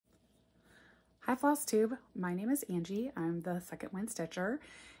Hi Flosstube, my name is Angie. I'm the second wind stitcher,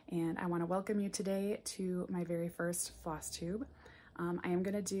 and I want to welcome you today to my very first Flosstube. I am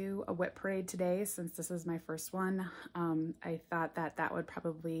going to do a WIP parade today since this is my first one. I thought that would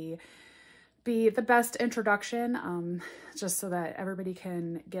probably be the best introduction, just so that everybody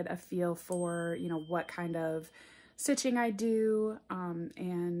can get a feel for, what kind of stitching I do.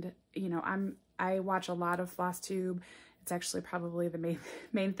 And I watch a lot of Flosstube. It's actually probably the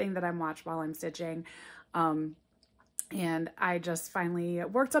main thing that I'm watching while I'm stitching. And I just finally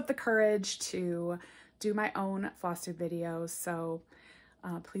worked up the courage to do my own Flosstube videos. So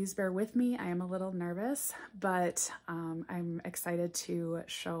please bear with me. I am a little nervous, but I'm excited to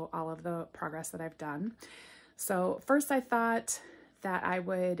show all of the progress that I've done. So first I thought that I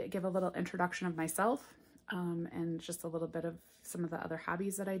would give a little introduction of myself and just a little bit of some of the other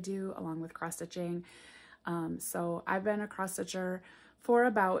hobbies that I do along with cross stitching. So I've been a cross stitcher for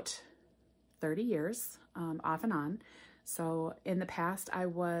about 30 years, off and on. So in the past, I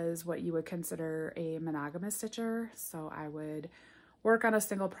was what you would consider a monogamous stitcher. So I would work on a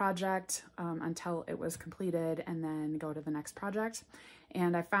single project until it was completed and then go to the next project.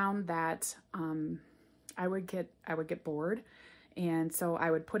 And I found that I would get bored. And so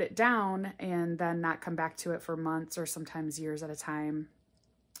I would put it down and then not come back to it for months or sometimes years at a time.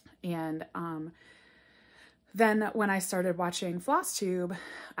 And then when I started watching Flosstube,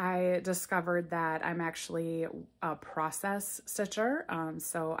 I discovered that I'm actually a process stitcher.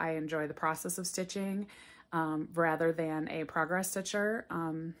 So I enjoy the process of stitching rather than a progress stitcher.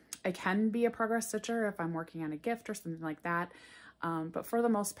 I can be a progress stitcher if I'm working on a gift or something like that. But for the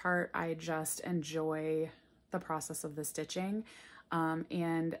most part, I just enjoy the process of the stitching.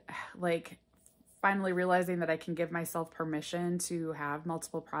 And like finally realizing that I can give myself permission to have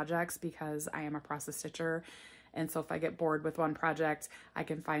multiple projects because I am a process stitcher. And so if I get bored with one project, I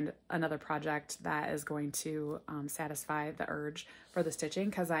can find another project that is going to satisfy the urge for the stitching,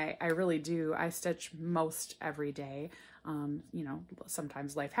 because I really do. I stitch most every day.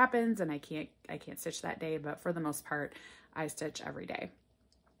 Sometimes life happens and I can't stitch that day, but for the most part, I stitch every day.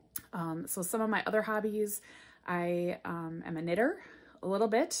 So some of my other hobbies, I am a knitter a little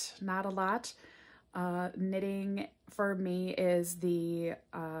bit, not a lot. Knitting for me is the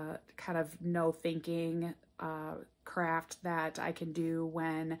kind of no thinking craft that I can do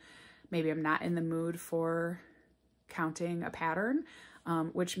when maybe I'm not in the mood for counting a pattern,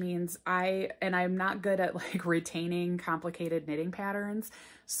 which means I'm not good at like retaining complicated knitting patterns.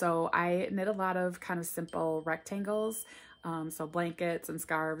 So I knit a lot of kind of simple rectangles, so blankets and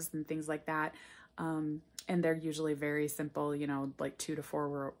scarves and things like that. And they're usually very simple, like 2 to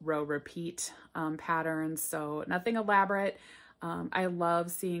 4 row repeat patterns. So nothing elaborate. I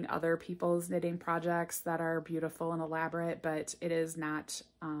love seeing other people's knitting projects that are beautiful and elaborate, but it is not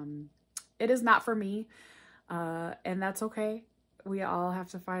for me. And that's okay. We all have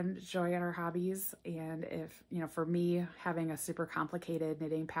to find joy in our hobbies. And if, for me, having a super complicated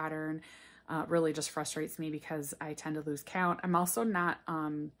knitting pattern really just frustrates me because I tend to lose count. I'm also not,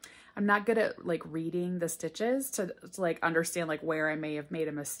 I'm not good at like reading the stitches to like understand like where I may have made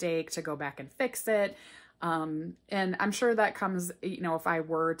a mistake to go back and fix it. And I'm sure that comes, if I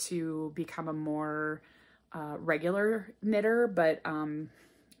were to become a more regular knitter, but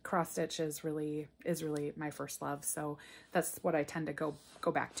cross stitch is really my first love. So that's what I tend to go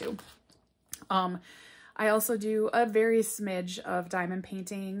back to. I also do a very smidge of diamond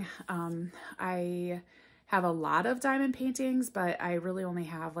painting. I have a lot of diamond paintings, but I really only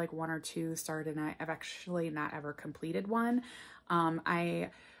have like 1 or 2 started, and I've actually not ever completed one. I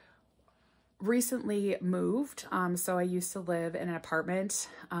recently moved, so I used to live in an apartment,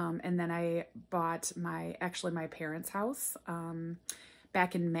 and then I bought my parents' house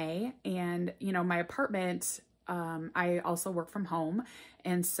back in May. And my apartment, I also work from home,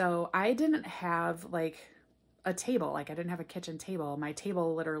 and so I didn't have like a table. Like I didn't have a kitchen table. My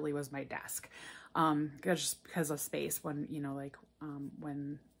table literally was my desk, just because of space. When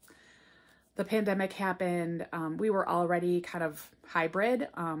when the pandemic happened, we were already kind of hybrid,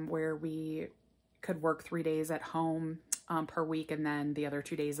 where we could work 3 days at home per week and then the other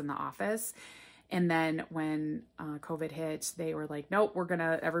 2 days in the office. And then when COVID hit, they were like, nope,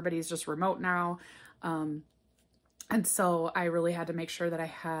 everybody's just remote now. And so I really had to make sure that I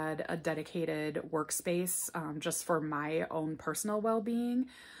had a dedicated workspace just for my own personal well-being.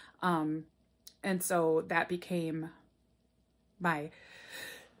 And so that became my,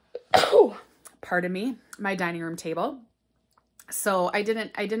 pardon me, my dining room table. So I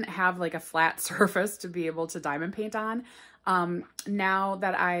didn't have like a flat surface to be able to diamond paint on. Now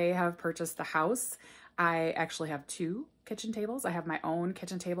that I have purchased the house, I actually have 2 kitchen tables. I have my own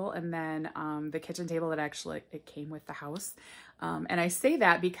kitchen table, and then the kitchen table that actually it came with the house. And I say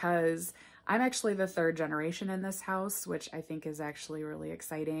that because I'm actually the third generation in this house, which I think is actually really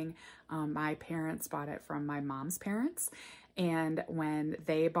exciting. My parents bought it from my mom's parents. And when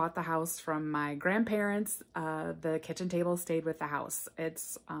they bought the house from my grandparents, the kitchen table stayed with the house.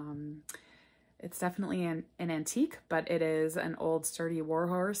 It's definitely an antique, but it is an old sturdy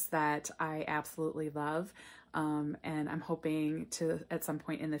warhorse that I absolutely love. And I'm hoping to, at some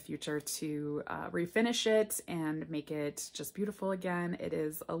point in the future, to refinish it and make it just beautiful again. It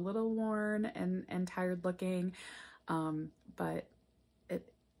is a little worn and tired looking, but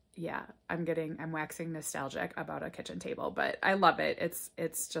yeah, I'm waxing nostalgic about a kitchen table, but I love it.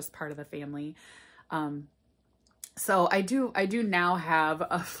 It's just part of the family. So I do now have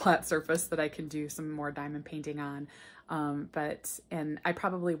a flat surface that I can do some more diamond painting on. And I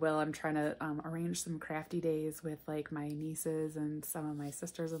probably will. I'm trying to arrange some crafty days with like my nieces and some of my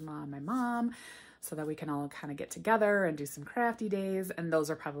sisters-in-law and my mom, so that we can all kind of get together and do some crafty days. And those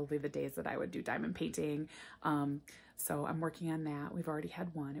are probably the days that I would do diamond painting. So I'm working on that. We've already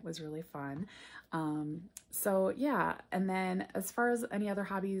had one. It was really fun. So yeah. And then as far as any other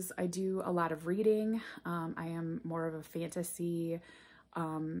hobbies, I do a lot of reading. I am more of a fantasy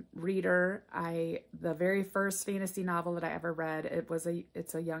reader. The very first fantasy novel that I ever read,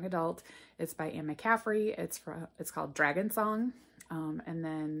 it's a young adult. It's by Anne McCaffrey. It's called Dragon Song. And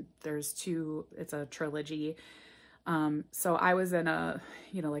then it's a trilogy. So I was in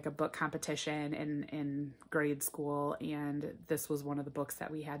like a book competition in grade school, and this was one of the books that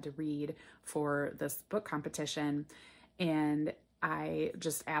we had to read for this book competition. And I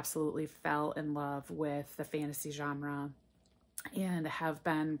just absolutely fell in love with the fantasy genre, and have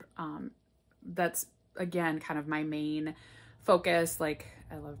been, that's again, kind of my main focus. Like,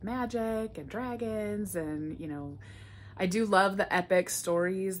 I love magic and dragons, and, I do love the epic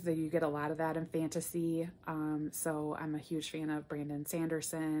stories that you get a lot of that in fantasy. So I'm a huge fan of Brandon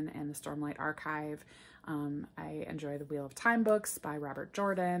Sanderson and the Stormlight Archive. I enjoy the Wheel of Time books by Robert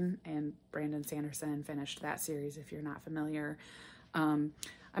Jordan, and Brandon Sanderson finished that series if you're not familiar.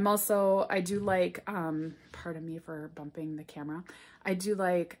 I do like, pardon me for bumping the camera. I do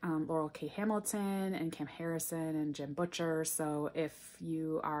like Laurel K. Hamilton and Kim Harrison and Jim Butcher. So if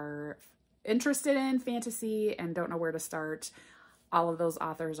you are interested in fantasy and don't know where to start, all of those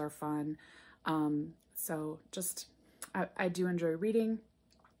authors are fun. So I do enjoy reading.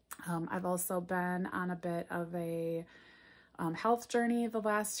 I've also been on a bit of a health journey the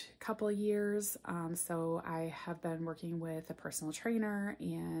last couple of years. So I have been working with a personal trainer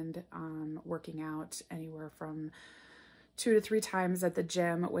and working out anywhere from 2 to 3 times at the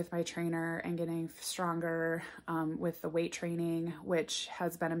gym with my trainer, and getting stronger with the weight training, which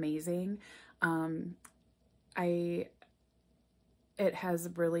has been amazing. It has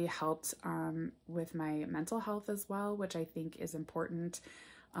really helped with my mental health as well, which I think is important,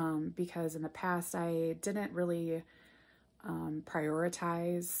 because in the past I didn't really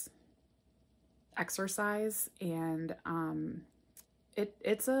prioritize exercise, and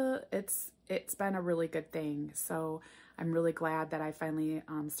it's been a really good thing. So I'm really glad that I finally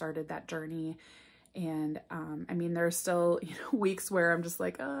started that journey. And I mean, there's still weeks where I'm just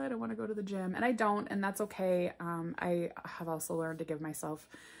like, oh, I don't want to go to the gym, and I don't, and that's okay. I have also learned to give myself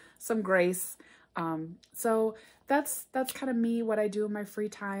some grace. So that's kind of me, what I do in my free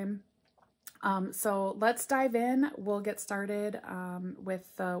time. So let's dive in. We'll get started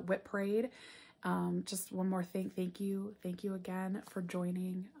with the WIP parade. Just one more thing. Thank you again for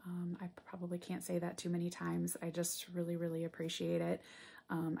joining. I probably can't say that too many times. I just really, really appreciate it.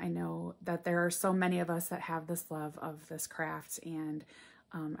 I know that there are so many of us that have this love of this craft, and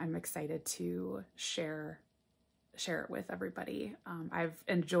I'm excited to share it with everybody. I've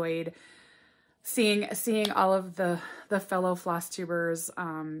enjoyed seeing all of the fellow Flosstubers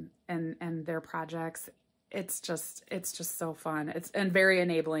and their projects. It's just so fun. And very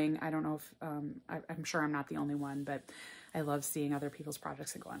enabling. I don't know if I'm sure I'm not the only one, but I love seeing other people's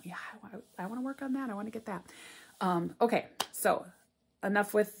projects and going, yeah, I want to work on that. I want to get that. Okay, so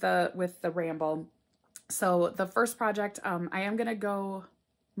enough with the ramble. So the first project, I am gonna go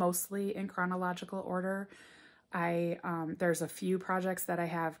mostly in chronological order. There's a few projects that I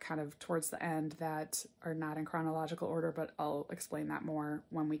have kind of towards the end that are not in chronological order, but I'll explain that more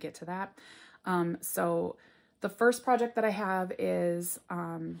when we get to that. So the first project that I have is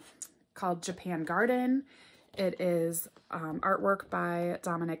called Japan Garden. It is artwork by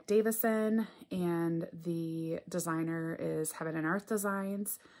Dominic Davison, and the designer is Heaven and Earth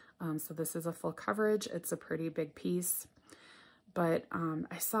Designs. So this is a full coverage. It's a pretty big piece, but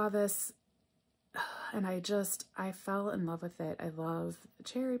I saw this and I fell in love with it. I love the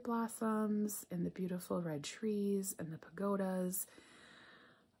cherry blossoms and the beautiful red trees and the pagodas.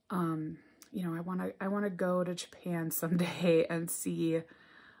 You know, I want to go to Japan someday and see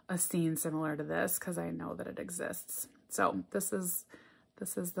a scene similar to this, because I know that it exists. So this is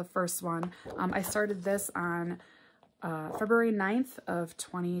the first one. I started this on February 9th of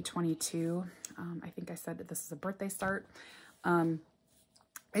 2022. I think I said that this is a birthday start. I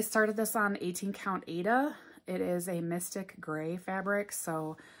started this on 18 count Aida. It is a Mystic Gray fabric.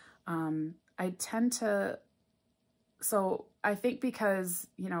 So I think because,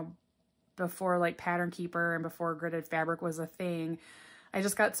 you know, before like Pattern Keeper and before gridded fabric was a thing, I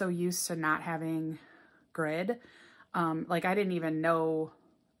just got so used to not having grid. Like I didn't even know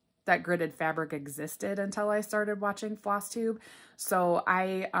that gridded fabric existed until I started watching Flosstube. So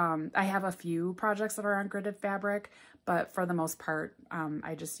I have a few projects that are on gridded fabric, but for the most part,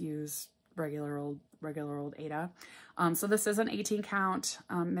 I just use regular old Aida. So this is an 18 count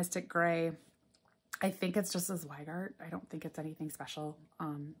Mystic Gray. I think it's just a Zweigart. I don't think it's anything special.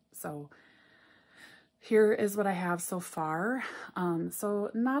 So here is what I have so far. So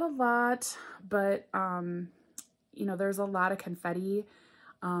not a lot, but you know, there's a lot of confetti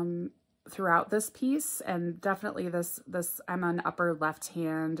throughout this piece, and definitely this I'm an upper left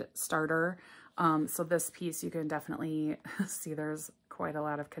hand starter. So this piece you can definitely see there's quite a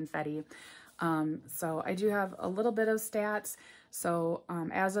lot of confetti. So I do have a little bit of stats. So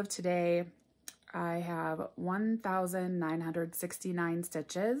as of today, I have 1,969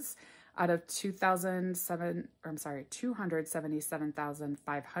 stitches out of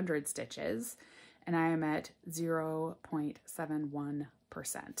 277,500 stitches, and I am at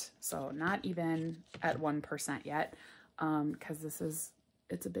 0.71%. So not even at 1% yet, because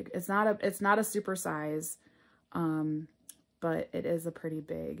it's not a super size, but it is a pretty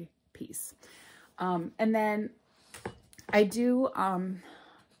big piece. And then I don't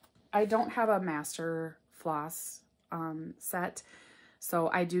have a master floss set,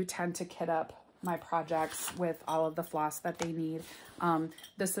 so I do tend to kit up my projects with all of the floss that they need.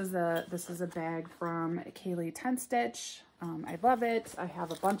 This is a bag from Kaylee 10 Stitch. I love it. I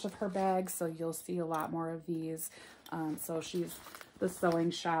have a bunch of her bags, so you'll see a lot more of these. So she's the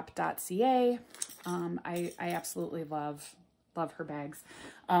sewingshop.ca. I absolutely love her bags.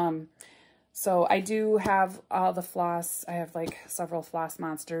 So I do have all the floss. I have like several floss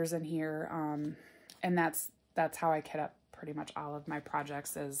monsters in here. And that's how I kit up pretty much all of my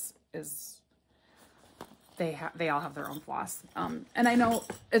projects is they all have their own floss. And I know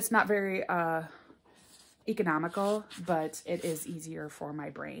it's not very economical, but it is easier for my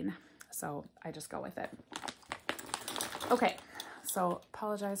brain. So I just go with it. Okay, so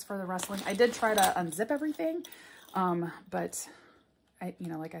apologize for the rustling. I did try to unzip everything, but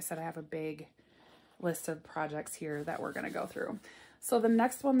like I said, I have a big list of projects here that we're going to go through. So the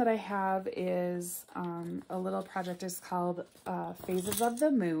next one that I have is a little project. Is called Phases of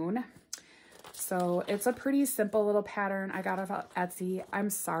the Moon. So it's a pretty simple little pattern I got off Etsy. I'm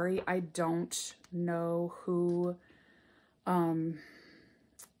sorry, I don't know who.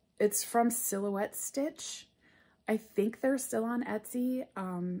 It's from Silhouette Stitch. I think they're still on Etsy,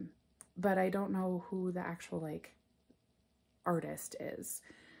 but I don't know who the actual like artist is.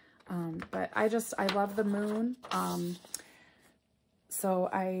 But I love the moon. So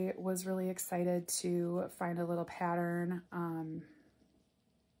I was really excited to find a little pattern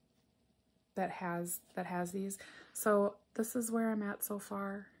that has these. So this is where I'm at so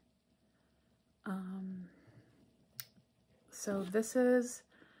far. So this is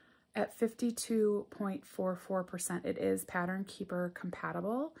at 52.44%. It is Pattern Keeper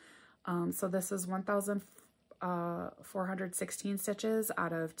compatible. So this is 1,416 stitches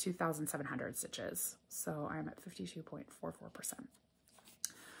out of 2,700 stitches. So I'm at 52.44%.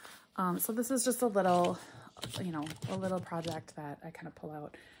 So this is just a little, a little project that I kind of pull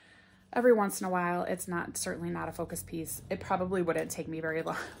out every once in a while. It's certainly not a focus piece. It probably wouldn't take me very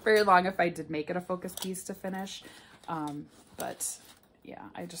long if I did make it a focus piece to finish. But yeah,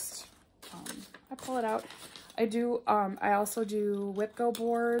 I pull it out. I also do WIP Go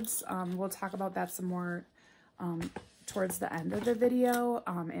boards. We'll talk about that some more towards the end of the video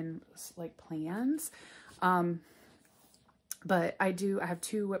in like plans. But I have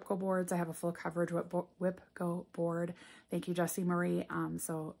two WIP Go boards. I have a full coverage WIP Go board. Thank you, Jessie Marie.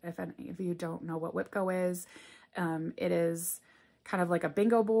 So if any of you don't know what WIP Go is, it is kind of like a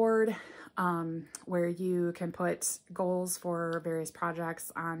bingo board where you can put goals for various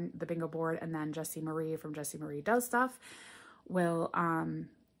projects on the bingo board, and then Jessie Marie from Jessie Marie Does Stuff will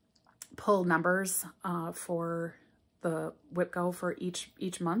pull numbers for the WIP Go for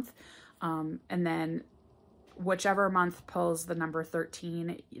each month. And then whichever month pulls the number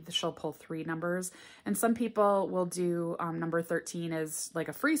 13, she'll pull 3 numbers. And some people will do number 13 as like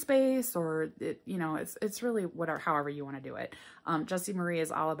a free space, or you know, it's really whatever, however you want to do it. Jessie Marie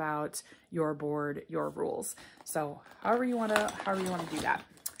is all about your board, your rules. So however you want to do that.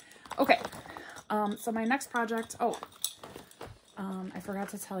 Okay. So my next project, I forgot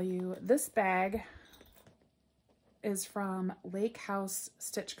to tell you, this bag is from Lake House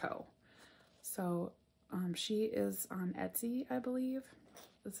Stitch Co. So she is on Etsy, I believe.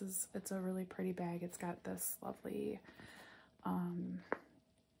 It's a really pretty bag. It's got this lovely, kind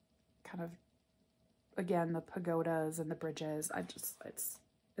of, again, the pagodas and the bridges.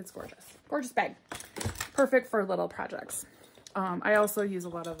 It's gorgeous. Gorgeous bag. Perfect for little projects. I also use a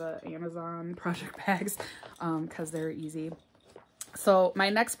lot of the Amazon project bags, cause they're easy. So my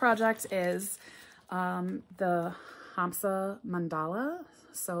next project is, the Hamsa Mandala.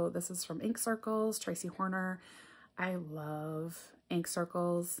 So this is from Ink Circles, Tracy Horner. I love ink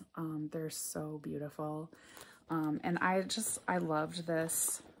circles. They're so beautiful. And I loved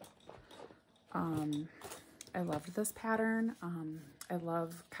this. I loved this pattern. I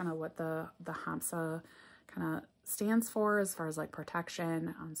love kind of what the Hamsa kind of stands for as far as like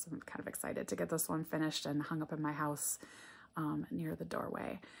protection. So I'm kind of excited to get this one finished and hung up in my house, near the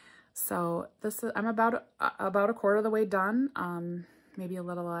doorway. So this is, I'm about a quarter of the way done. Maybe a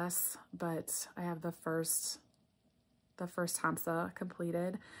little less, but I have the first Hamsa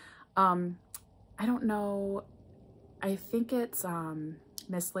completed. I don't know. I think it's,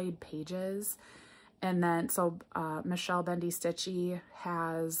 Mislaid Pages. And then, so, Michelle Bendy Stitchy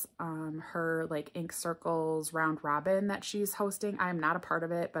has, her like Ink Circles round robin that she's hosting. I'm not a part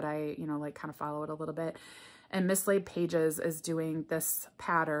of it, but I, you know, like kind of follow it a little bit. And Mislaid Pages is doing this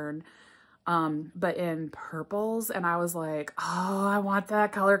pattern, but in purples. And I was like, oh, I want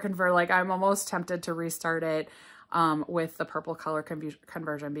that color convert. Like I'm almost tempted to restart it, with the purple color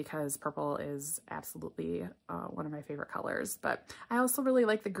conversion, because purple is absolutely, one of my favorite colors. But I also really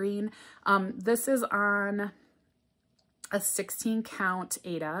like the green. This is on a 16 count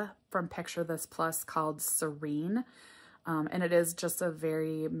Aida from Picture This Plus called Serene. And it is just a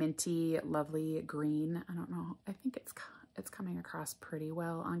very minty, lovely green. I don't know. I think it's coming across pretty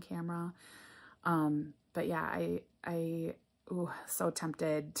well on camera. But yeah, so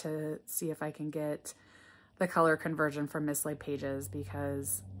tempted to see if I can get the color conversion from Mislaid Pages,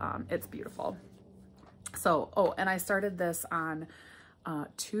 because, it's beautiful. So, and I started this on,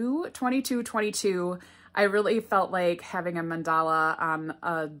 2/22/22. I really felt like having a mandala on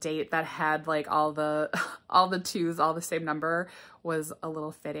a date that had like all the 2s, all the same number, was a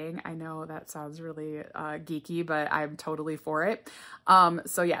little fitting. I know that sounds really geeky, but I'm totally for it.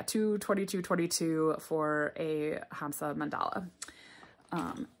 So yeah, 2/22/22 for a Hamsa mandala.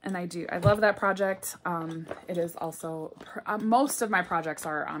 And I love that project. It is also, most of my projects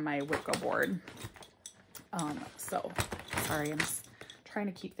are on my WIP Go board. So sorry, I'm just trying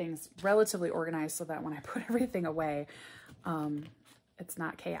to keep things relatively organized so that when I put everything away, it's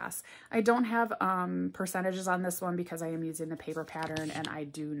not chaos. I don't have percentages on this one because I am using the paper pattern, and I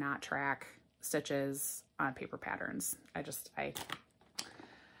do not track stitches on paper patterns.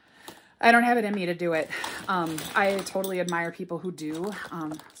 I don't have it in me to do it. I totally admire people who do.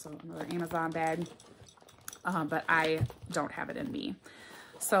 So another Amazon bag, but I don't have it in me.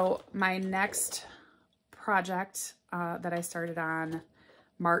 So my next project that I started on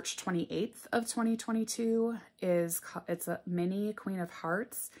March 28th of 2022 it's a mini Queen of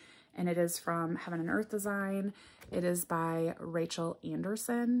Hearts, and it is from Heaven and Earth Design. It is by Rachel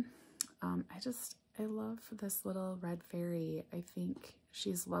Anderson. I love this little red fairy. I think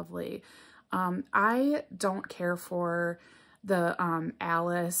she's lovely. I don't care for the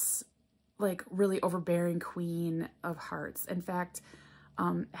Alice, like really overbearing Queen of Hearts. In fact,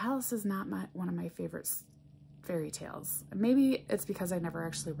 Alice is not one of my favorite fairy tales. Maybe it's because I never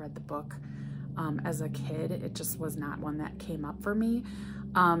actually read the book as a kid. It just was not one that came up for me.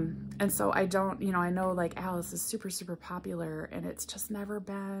 And so I don't, I know like Alice is super, super popular, and it's just never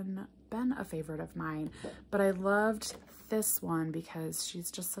been a favorite of mine. But I loved this one because she's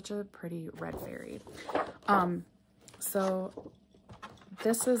just such a pretty red fairy. So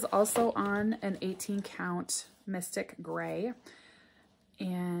this is also on an 18 count Mystic Gray.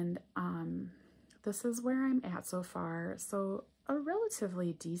 And this is where I'm at so far. So a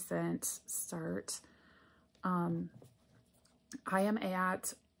relatively decent start. I am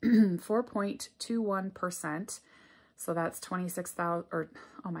at 4.21%. So that's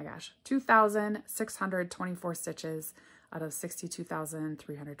 2,624 stitches out of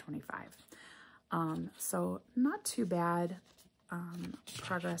 62,325. So not too bad.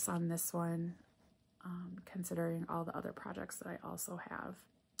 progress on this one, considering all the other projects that I also have.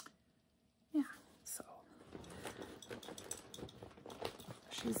 Yeah, so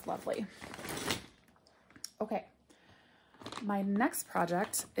she's lovely. Okay, my next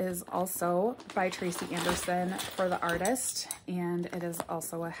project is also by Tracy Anderson for the artist, and it is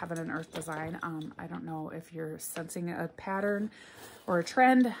also a Heaven and Earth design. I don't know if you're sensing a pattern or a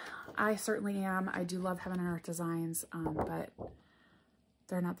trend. I certainly am. I do love Heaven and Earth designs, but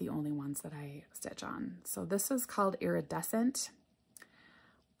they're not the only ones that I stitch on. So this is called Iridescent.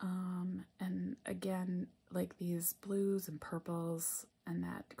 And again, like these blues and purples and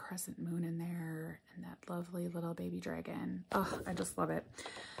that crescent moon in there and that lovely little baby dragon. Oh, I just love it.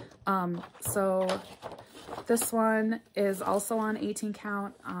 So this one is also on 18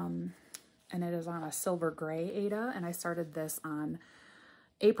 count, and it is on a silver gray Aida, and I started this on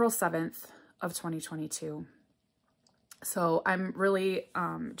April 7th of 2022. So I'm really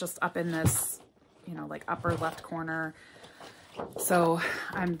just up in this, you know, like upper left corner. So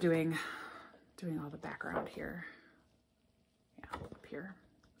I'm doing all the background here. Yeah, up here.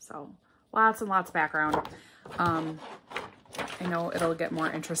 So lots and lots of background. I know it'll get more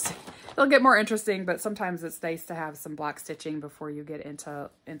interesting. It'll get more interesting, but sometimes it's nice to have some block stitching before you get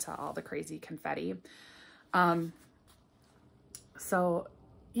into all the crazy confetti. So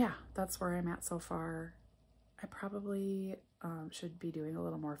yeah, that's where I'm at so far. I probably should be doing a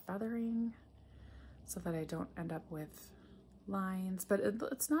little more feathering so that I don't end up with lines, but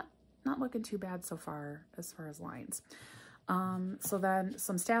it's not looking too bad so far as lines. So then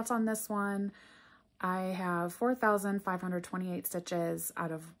some stats on this one. I have 4,528 stitches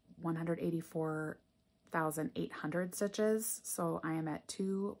out of 184,800 stitches. So I am at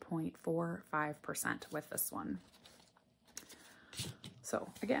 2.45% with this one. So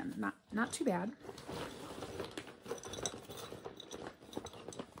again, not too bad.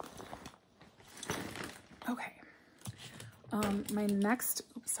 Okay. My next,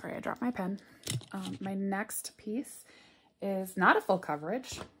 oops, sorry, I dropped my pen. My next piece is not a full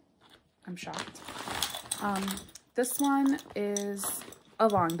coverage. I'm shocked. This one is a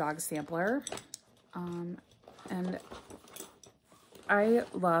long dog sampler. And I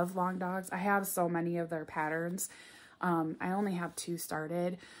love long dogs. I have so many of their patterns. I only have 2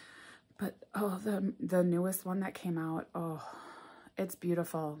 started, but oh, the newest one that came out, oh, it's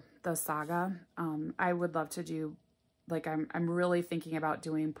beautiful. The Saga. I would love to do, like, I'm really thinking about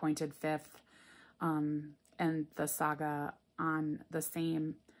doing Pointed Fifth, and the Saga on the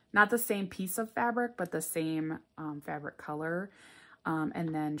same, not the same piece of fabric, but the same fabric color.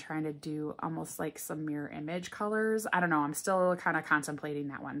 And then trying to do almost like some mirror image colors. I don't know. I'm still kind of contemplating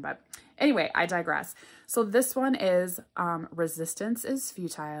that one, but anyway, I digress. So this one is Resistance is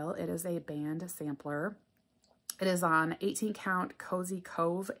Futile. It is a band sampler. It is on 18 count Cozy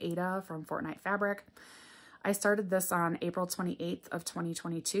Cove Aida from Fortnite Fabric. I started this on April 28th of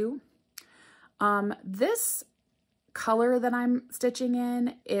 2022. This color that I'm stitching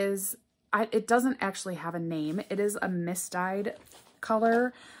in is, it doesn't actually have a name. It is a misdyed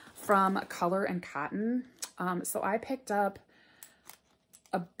color from Color and Cotton. So I picked up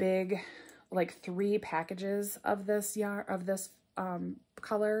a big, like 3 packages of this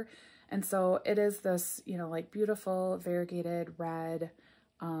color. And so it is this, you know, like beautiful variegated red.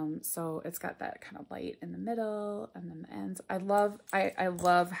 So it's got that kind of light in the middle and then the ends. I love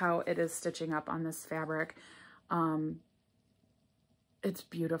how it is stitching up on this fabric. It's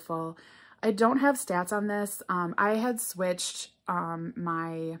beautiful. I don't have stats on this. I had switched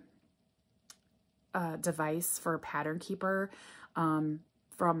my device for Pattern Keeper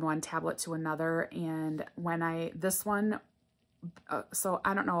from one tablet to another, and when this one, so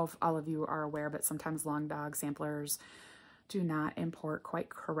I don't know if all of you are aware, but sometimes long dog samplers do not import quite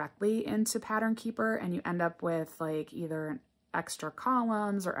correctly into Pattern Keeper, and you end up with like either extra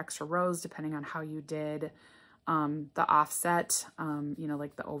columns or extra rows depending on how you did the offset, you know,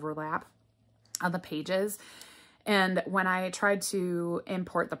 like the overlap on the pages. And when I tried to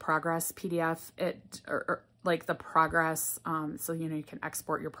import the progress PDF, or like the progress, so, you know, you can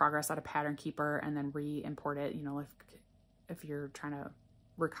export your progress out of Pattern Keeper and then re-import it, you know, if you're trying to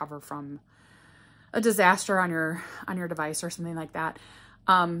recover from a disaster on your device or something like that.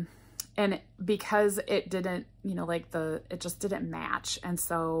 And because it didn't, you know, like it just didn't match. And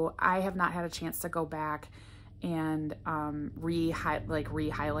so I have not had a chance to go back and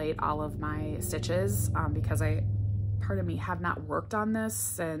re-highlight all of my stitches, because part of me have not worked on this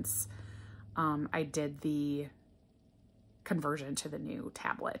since I did the conversion to the new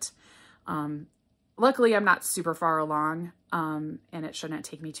tablet. luckily I'm not super far along, and it shouldn't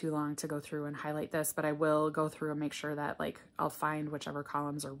take me too long to go through and highlight this, but I will go through and make sure that like I'll find whichever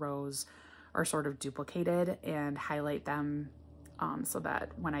columns or rows are sort of duplicated and highlight them, so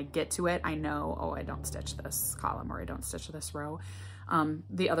that when I get to it, I know, oh, I don't stitch this column or I don't stitch this row.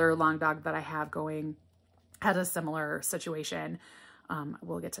 The other long dog that I have going had a similar situation.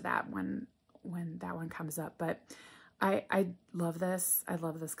 We'll get to that when that one comes up, but I love this. I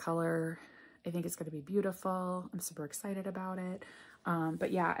love this color. I think it's going to be beautiful. I'm super excited about it.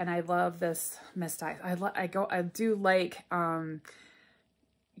 But yeah, and I love this mist dye. I do like,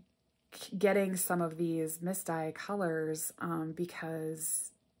 getting some of these mist dye colors,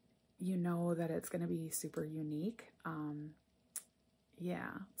 because you know that it's going to be super unique.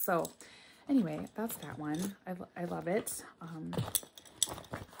 Yeah. So anyway, that's that one. I love it.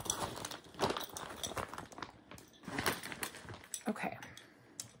 Okay.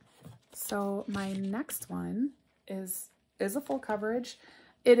 So my next one is a full coverage.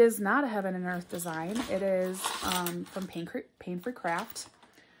 It is not a Heaven and Earth design. It is from Pain-Free Craft.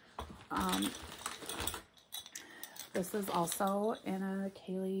 This is also in a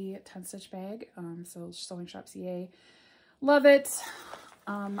Kaylee 10-stitch bag. So Sewing Shop CA. Love it.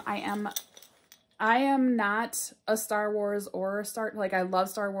 I am not a Star Wars or like I love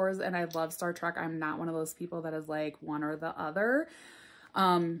Star Wars and I love Star Trek. I'm not one of those people that is like one or the other.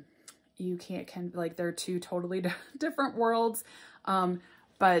 You can't like they're two totally different worlds.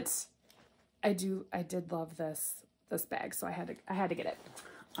 But I did love this bag, so I had to get it.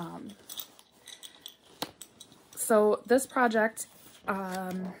 So this project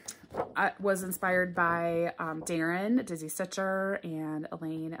was inspired by Darren, Dizzy Stitcher, and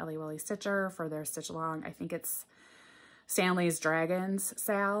Elaine, Ellie Willy Stitcher for their Stitch Along. I think it's Stanley's Dragons,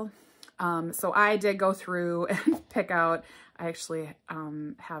 Sal. So I did go through and pick out, I actually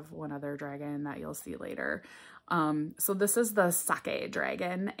have one other dragon that you'll see later. So this is the Sake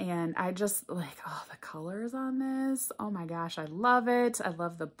dragon, and I just like, oh, the colors on this. Oh my gosh, I love it. I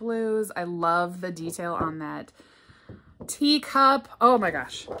love the blues. I love the detail on that teacup. Oh my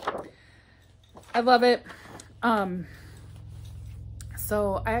gosh. I love it.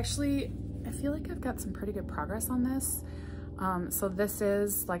 So I feel like I've got some pretty good progress on this. So this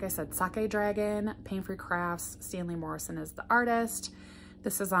is, like I said, Sake Dragon, Pain-Free Crafts. Stanley Morrison is the artist.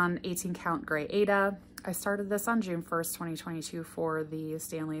 This is on 18 count gray Ada. I started this on June 1st, 2022 for the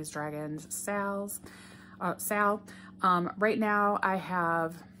Stanley's Dragons Sal. Right now I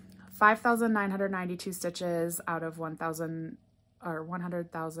have 5,992 stitches out of 1,000 or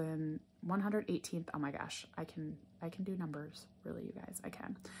 100,000, 118th. Oh my gosh, I can do numbers, really, you guys, I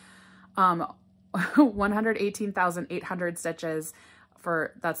can. 118,800 stitches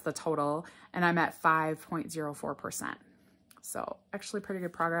that's the total, and I'm at 5.04%. So actually pretty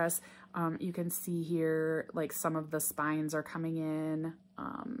good progress. You can see here, like some of the spines are coming in.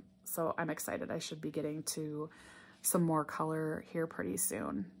 So I'm excited. I should be getting to some more color here pretty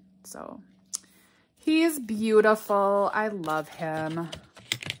soon. So he's beautiful. I love him.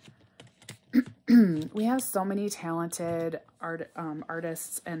 We have so many talented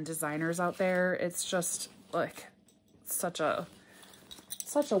artists and designers out there. It's just like such a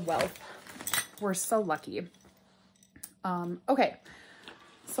wealth. We're so lucky. Okay,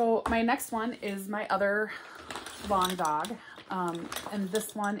 so my next one is my other long dog, and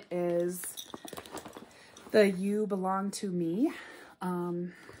this one is the You Belong to Me.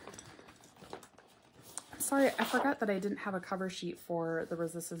 Sorry, I forgot that I didn't have a cover sheet for the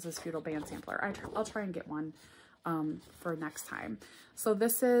Resistance's Feudal Band Sampler. I'll try and get one for next time. So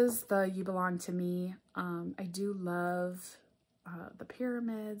this is the You Belong to Me. I do love the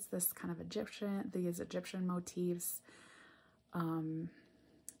pyramids, this kind of these Egyptian motifs.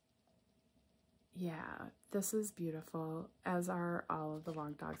 Yeah, this is beautiful, as are all of the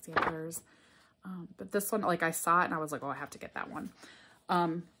long dog samplers. But this one, like I saw it and I was like, oh, I have to get that one.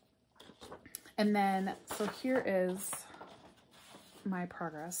 And then, so here is my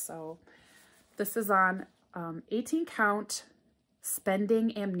progress. So this is on 18 count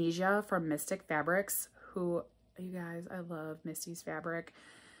Spending Amnesia from Mystic Fabrics, who, you guys, I love Misty's fabric.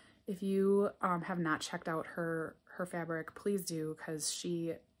 If you have not checked out her fabric, please do, because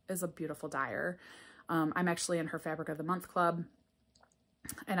she is a beautiful dyer. I'm actually in her Fabric of the Month club,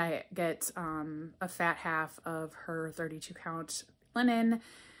 and I get a fat half of her 32 count linen,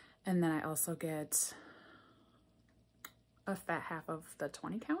 and then I also get a fat half of the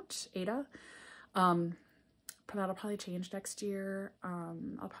 20 count Ada. But that'll probably change next year.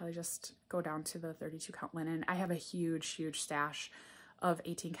 I'll probably just go down to the 32 count linen. I have a huge stash of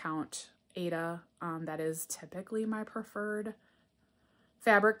 18 count Ada. That is typically my preferred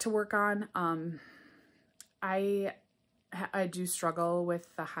fabric to work on. I do struggle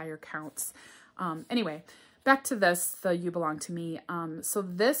with the higher counts. Anyway, back to this, the You Belong to Me. So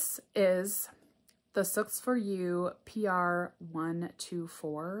this is the Sooks for You PR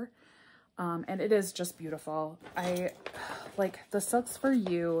 124. And it is just beautiful. I like the Sooks for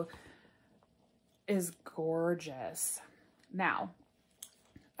You is gorgeous. Now,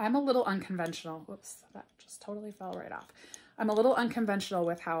 I'm a little unconventional. Whoops, that just totally fell right off. I'm a little unconventional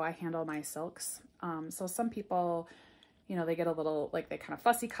with how I handle my silks. So some people, you know, they get a little, like they kind of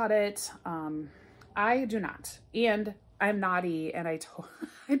fussy cut it. I do not. And I'm naughty and I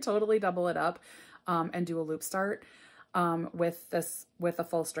totally double it up and do a loop start with a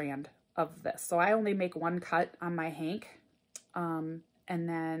full strand of this. So I only make one cut on my hank and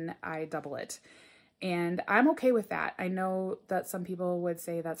then I double it. And I'm okay with that. I know that some people would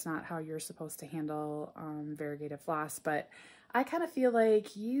say that's not how you're supposed to handle variegated floss, but I kind of feel like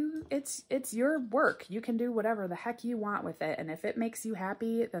it's your work. You can do whatever the heck you want with it. And if it makes you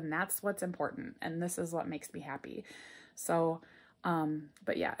happy, then that's what's important. And this is what makes me happy. So,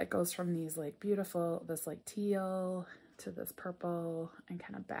 but yeah, it goes from these like beautiful, this like teal to this purple and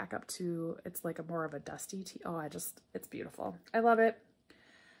kind of back up to, it's like a more of a dusty teal. Oh, it's beautiful. I love it.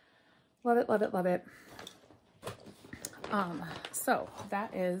 Love it, love it, love it. So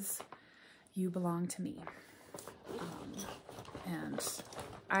that is You Belong to Me. And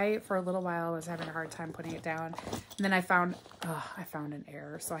I, for a little while, was having a hard time putting it down. And then I found an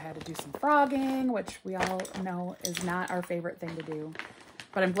error. So I had to do some frogging, which we all know is not our favorite thing to do.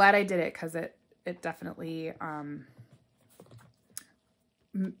 But I'm glad I did it because it definitely,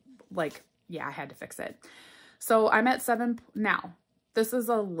 like, yeah, I had to fix it. So I'm at 7 now. This is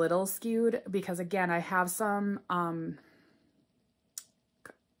a little skewed because again, I have some, I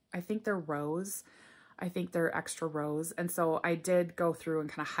think they're rows. I think they're extra rows. And so I did go through and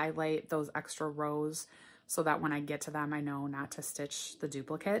kind of highlight those extra rows so that when I get to them, I know not to stitch the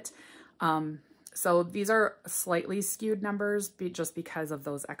duplicate. So these are slightly skewed numbers just because of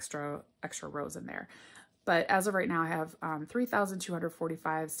those extra rows in there. But as of right now, I have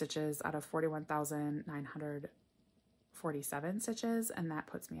 3,245 stitches out of 41,947 stitches, and that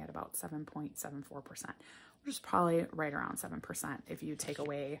puts me at about 7.74%, which is probably right around 7% if you take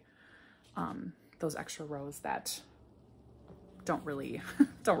away those extra rows that don't really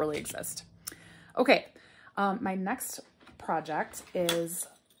exist. Okay, my next project is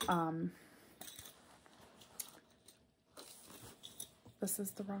this is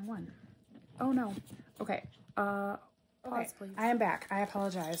the wrong one. Oh no. Okay. Pause, please. I am back. I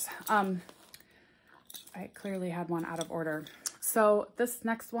apologize. I clearly had one out of order. So this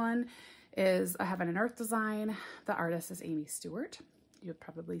next one is I have an earth design. The artist is Amy Stewart. You'll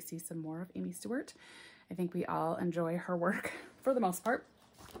probably see some more of Amy Stewart. I think we all enjoy her work for the most part.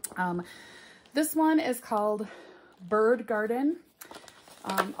 This one is called Bird Garden.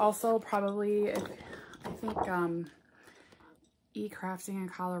 Also probably, I think E-Crafting in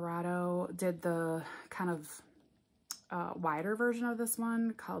Colorado did the kind of wider version of this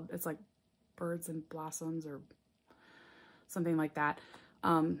one called, it's like Birds and Blossoms or something like that.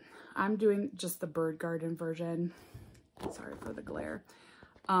 I'm doing just the Bird Garden version. Sorry for the glare.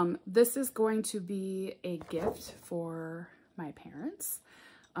 This is going to be a gift for my parents.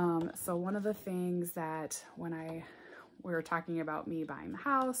 So one of the things that when we were talking about me buying the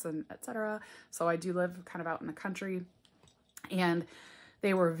house and etc. So I do live kind of out in the country, and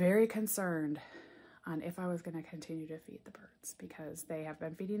they were very concerned on if I was going to continue to feed the birds because they have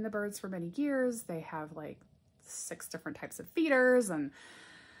been feeding the birds for many years. They have like 6 different types of feeders and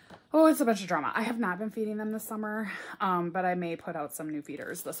oh, it's a bunch of drama. I have not been feeding them this summer, but I may put out some new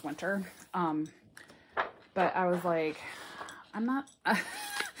feeders this winter. But I was like, I'm not,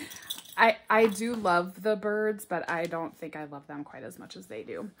 I do love the birds, but I don't think I love them quite as much as they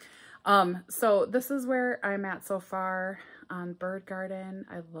do. So this is where I'm at so far on Bird Garden.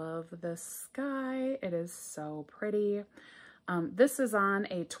 I love this sky. It is so pretty. This is on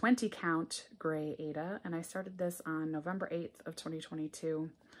a 20 count gray Aida, and I started this on November 8th of 2022.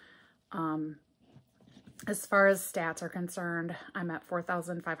 As far as stats are concerned, I'm at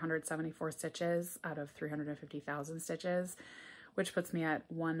 4,574 stitches out of 350,000 stitches, which puts me at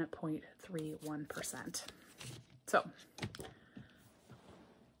 1.31%. So,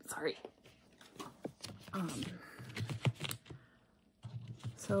 sorry.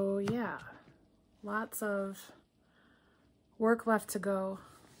 So yeah, lots of work left to go.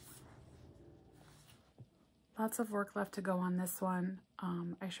 Lots of work left to go on this one.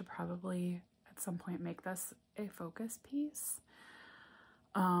 I should probably at some point make this a focus piece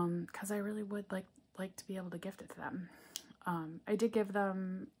because I really would like to be able to gift it to them. I did give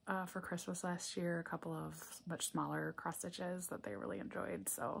them for Christmas last year a couple of much smaller cross stitches that they really enjoyed.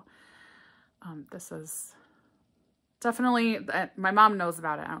 So this is definitely, my mom knows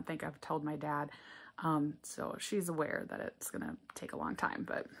about it. I don't think I've told my dad. So she's aware that it's going to take a long time,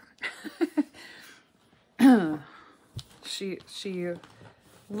 but she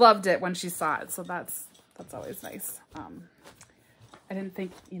loved it when she saw it. So that's always nice. I didn't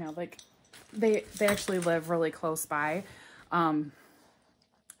think, you know, like they actually live really close by.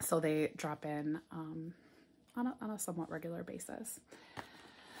 So they drop in, on a somewhat regular basis.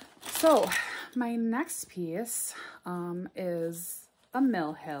 So my next piece, is a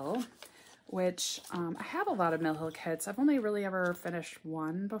Mill Hill, which, I have a lot of Mill Hill kits. I've only really ever finished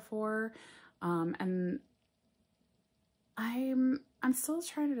one before. And I'm still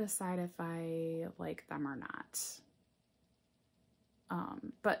trying to decide if I like them or not.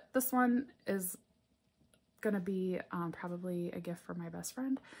 But this one is gonna be probably a gift for my best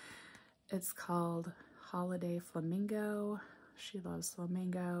friend. It's called Holiday Flamingo. She loves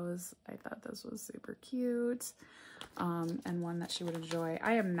flamingos. I thought this was super cute, and one that she would enjoy.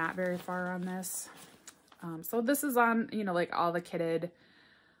 I am not very far on this. So this is on, you know, like all the kitted,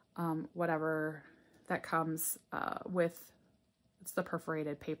 whatever that comes with, it's the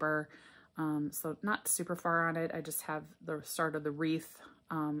perforated paper. So not super far on it. I just have the start of the wreath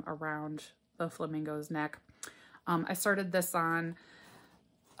around the flamingo's neck. I started this on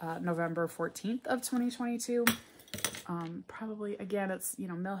November 14th of 2022. Probably, again, it's, you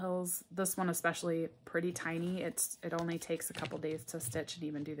know, Mill Hills, this one especially, pretty tiny. It only takes a couple days to stitch and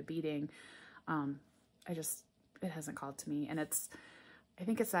even do the beading. It hasn't called to me, and I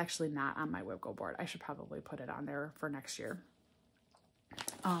think it's actually not on my WIP Go board. I should probably put it on there for next year.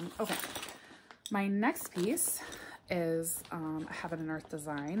 Okay. My next piece is Heaven and Earth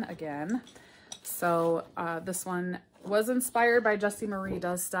design again. So this one was inspired by Jessie Marie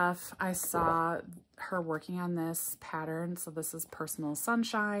Does Stuff. I saw her working on this pattern. So this is Personal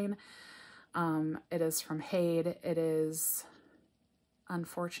Sunshine. It is from Haid. It is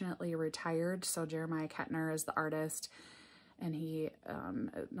unfortunately retired. So Jeremiah Kettner is the artist, and he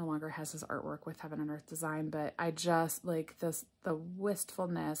no longer has his artwork with Heaven and Earth Design. But I just like this, the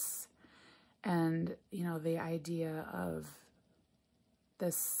wistfulness and, you know, the idea of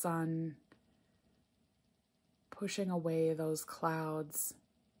this sun pushing away those clouds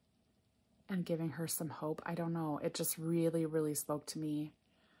and giving her some hope. I don't know. It just really, really spoke to me.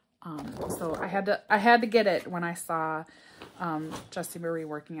 So I had to get it when I saw Jessie Marie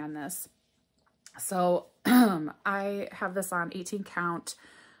working on this. So I have this on 18 count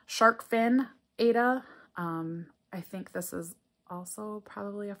shark fin Aida. I think this is also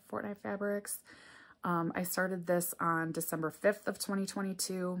probably a Fortnite Fabrics. I started this on December 5th of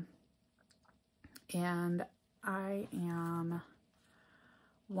 2022, and I am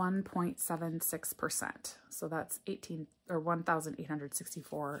 1.76%. So that's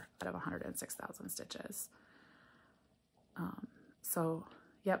 1,864 out of 106,000 stitches. So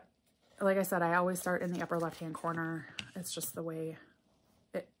yep. Like I said, I always start in the upper left-hand corner. It's just the way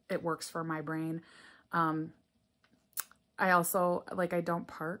it works for my brain. I also, like, I don't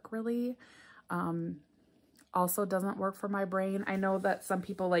park really. Also doesn't work for my brain. I know that some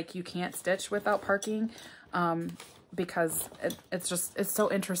people, like, you can't stitch without parking, because it's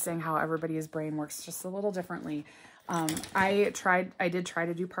so interesting how everybody's brain works just a little differently. I did try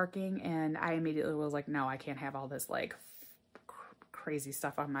to do parking, and I immediately was like, no, I can't have all this, like, crazy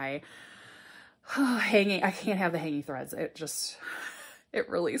stuff on my hanging. I can't have the hanging threads. It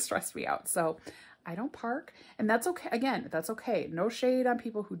really stressed me out. So I don't park, and that's okay. Again, that's okay. No shade on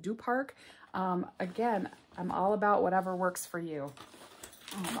people who do park. Again, I'm all about whatever works for you,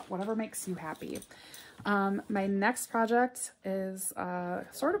 whatever makes you happy. My next project is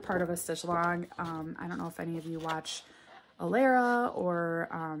sort of part of a stitch along. I don't know if any of you watch Alara or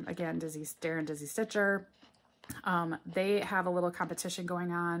again, Darren Dizzy Stitcher. They have a little competition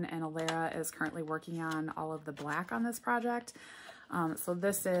going on, and Alara is currently working on all of the black on this project. So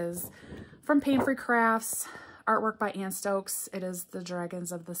this is from Pain Free Crafts, artwork by Ann Stokes. It is the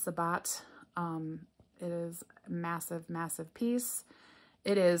Dragons of the Sabbat. It is a massive, massive piece.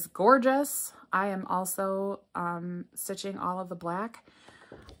 It is gorgeous. I am also stitching all of the black.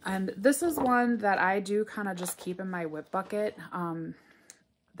 And this is one that I do kind of just keep in my WIP bucket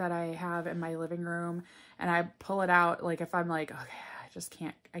that I have in my living room. And I pull it out, like, if I'm like,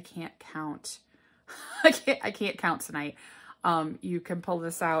 okay, I can't count. I can't count tonight. You can pull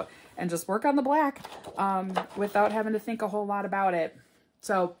this out and just work on the black without having to think a whole lot about it.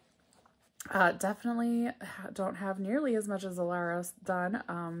 So definitely don't have nearly as much as Alara's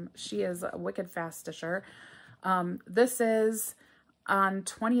done. She is a wicked fast stitcher. This is on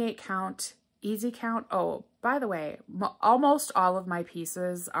 28 count, easy count. Oh, by the way, almost all of my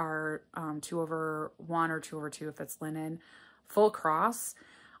pieces are 2/1 or 2/2 if it's linen, full cross.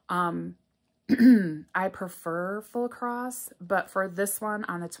 I prefer full cross, but for this one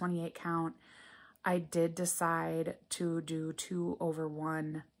on the 28 count, I did decide to do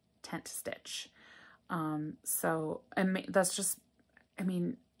 2/1 tent stitch. So, and that's just, I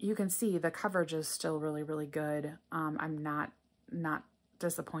mean, you can see the coverage is still really, really good. I'm not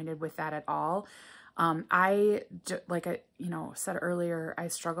disappointed with that at all. Like I, said earlier, I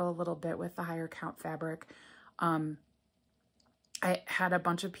struggle a little bit with the higher count fabric. I had a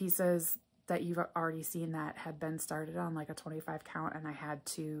bunch of pieces that you've already seen that had been started on like a 25 count, and I had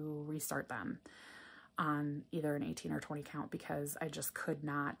to restart them on either an 18 or 20 count because I just could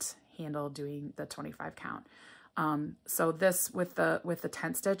not handle doing the 25 count. So this with the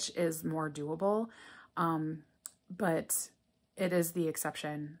tent stitch is more doable, but it is the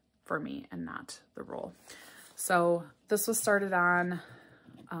exception for me and not the rule. So this was started on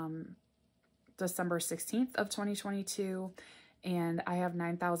December 16th of 2022, and I have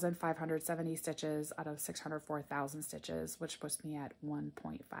 9,570 stitches out of 604,000 stitches, which puts me at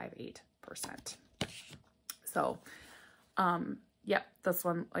 1.58%. So, yep, this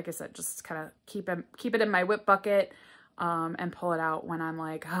one, like I said, just kind of keep it in my WIP bucket, and pull it out when I'm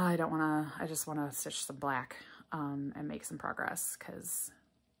like, oh, I just want to stitch some black, and make some progress, because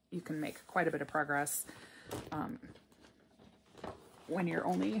you can make quite a bit of progress, when you're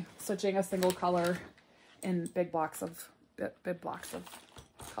only stitching a single color in big blocks of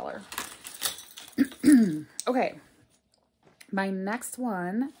color. Okay, my next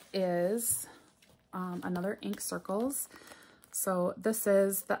one is another ink circles. So this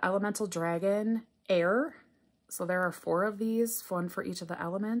is the Elemental Dragon Air. So there are 4 of these, one for each of the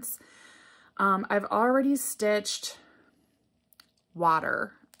elements. I've already stitched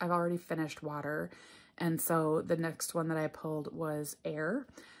water. I've already finished water. And so the next one that I pulled was air.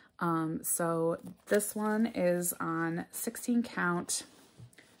 So this one is on 16 count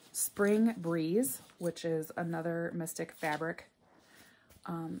Spring Breeze, which is another Mystic fabric.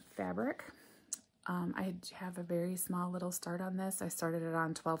 I have a very small little start on this. I started it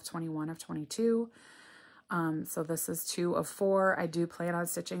on 12/21 of 22. So this is 2 of 4. I do plan on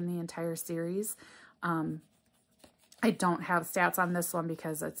stitching the entire series. I don't have stats on this one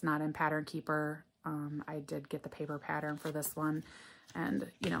because it's not in Pattern Keeper. I did get the paper pattern for this one.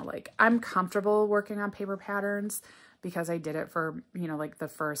 And, like, I'm comfortable working on paper patterns because I did it for, like the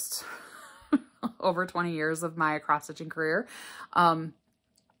first over 20 years of my cross-stitching career.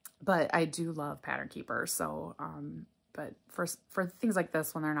 But I do love Pattern Keeper. So, but for things like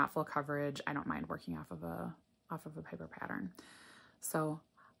this, when they're not full coverage, I don't mind working off of a paper pattern. So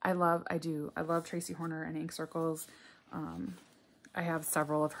I love Tracy Horner and ink circles. I have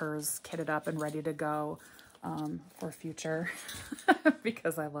several of hers kitted up and ready to go, for future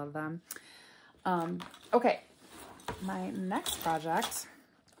because I love them. Okay, my next project,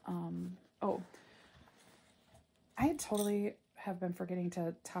 I totally have been forgetting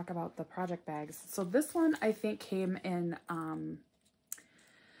to talk about the project bags. So this one I think came in,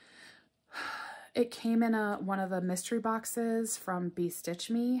 it came in one of the mystery boxes from Be Stitch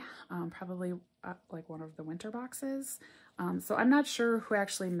Me, probably like one of the winter boxes. So I'm not sure who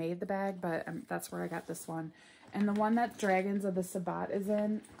actually made the bag, but that's where I got this one. And the one that Dragons of the Sabbat is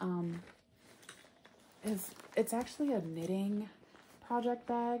in, it's actually a knitting project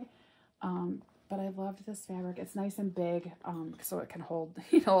bag. But I loved this fabric. It's nice and big, so it can hold,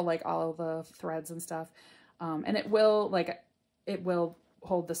 like all of the threads and stuff. And it will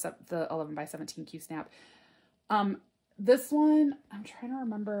hold the 11 by 17 Q snap. This one, I'm trying to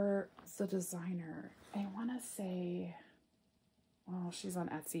remember the designer. I want to say, oh, she's on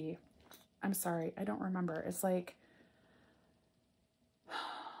Etsy. I'm sorry, I don't remember. It's like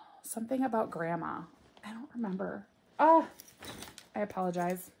something about grandma. I don't remember. Oh, I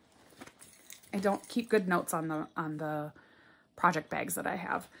apologize. I don't keep good notes on the project bags that I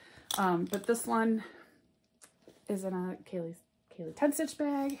have. But this one is in a Kaylee 10 stitch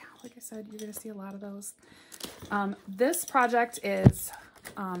bag. Like I said, you're going to see a lot of those. This project is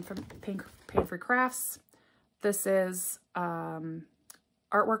from Pain-Free Crafts. This is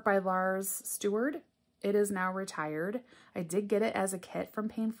artwork by Lars Stewart. It is now retired. I did get it as a kit from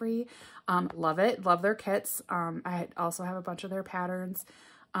Pain-Free. Love it. Love their kits. I also have a bunch of their patterns.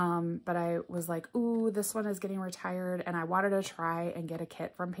 But I was like, ooh, this one is getting retired, and I wanted to try and get a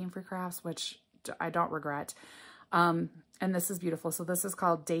kit from Pain-Free Crafts, which I don't regret. And this is beautiful. So this is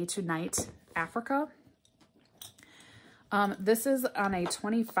called Day to Night Africa. This is on a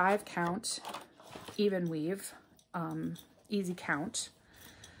 25 count even weave, easy count.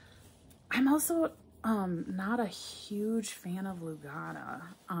 I'm also not a huge fan of Lugana.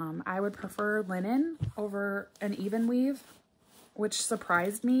 I would prefer linen over an even weave, which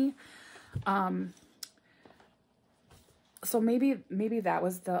surprised me. So maybe that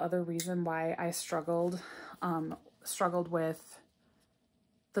was the other reason why I struggled with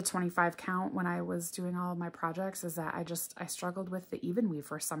the 25 count when I was doing all of my projects, is that I struggled with the even weave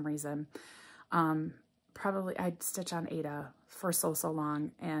for some reason. Probably I'd stitch on Ada for so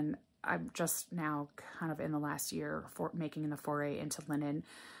long, and I'm just now kind of in the last year for making the foray into linen.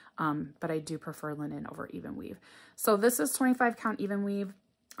 But I do prefer linen over even weave. So this is 25 count even weave.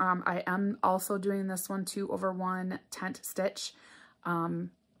 I am also doing this one 2/1 tent stitch.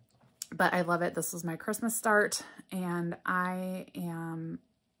 But I love it. This was my Christmas start, and I am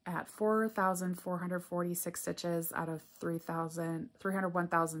at 4,446 stitches out of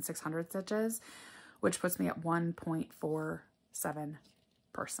 301,600 stitches, which puts me at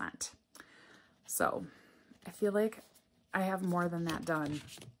 1.47%. So I feel like I have more than that done,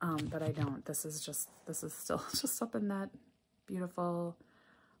 but I don't. This is still just up in that beautiful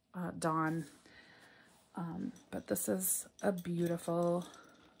dawn. But this is a beautiful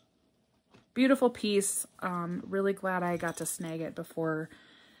piece. Really glad I got to snag it before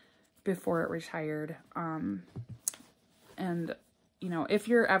it retired. And you know, if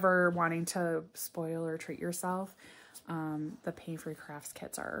you're ever wanting to spoil or treat yourself, the Pain Free Crafts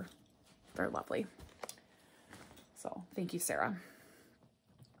kits they're lovely. So thank you, Sarah.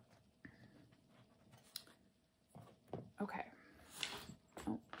 Okay.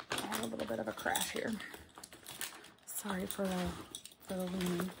 Oh, I had a little bit of a crash here. Sorry for the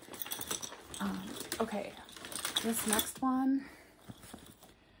leaning. Okay, this next one,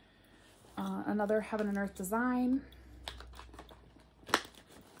 another Heaven and Earth design.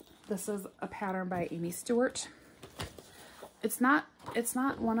 This is a pattern by Amy Stewart. It's not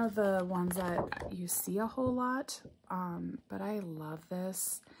one of the ones that you see a whole lot, but I love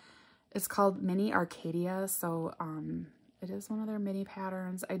this. It's called Mini Arcadia, so it is one of their mini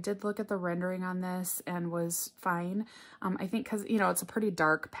patterns. I did look at the rendering on this and was fine. I think because, you know, it's a pretty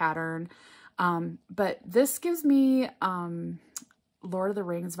dark pattern. But this gives me Lord of the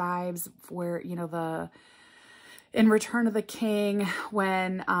Rings vibes, where, you know, in Return of the King,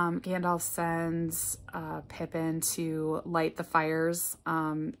 when Gandalf sends Pippin to light the fires,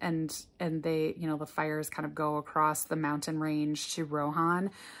 and they, you know, the fires kind of go across the mountain range to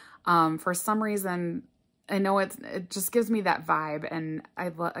Rohan. For some reason, I know it just gives me that vibe, and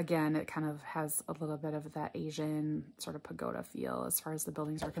again, it kind of has a little bit of that Asian sort of pagoda feel as far as the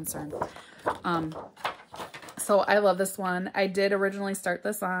buildings are concerned. So I love this one. I did originally start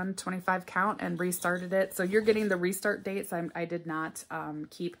this on 25 count and restarted it. So you're getting the restart dates. I did not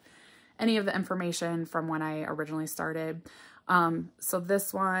keep any of the information from when I originally started. So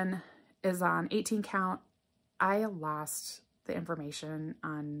this one is on 18 count. I lost the information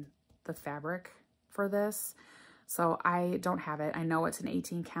on the fabric for this, so I don't have it. I know it's an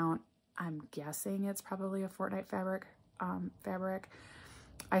 18 count. I'm guessing it's probably a Fortnite fabric.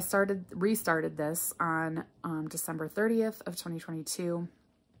 I restarted this on December 30th of 2022,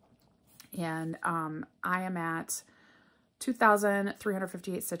 and I am at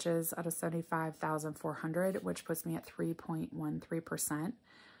 2,358 stitches out of 75,400, which puts me at 3.13%.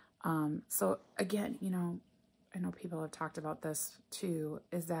 So again, you know, I know people have talked about this too,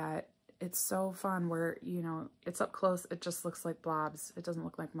 is that it's so fun where, you know, it's up close. It just looks like blobs. It doesn't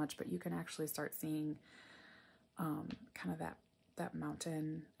look like much, but you can actually start seeing kind of that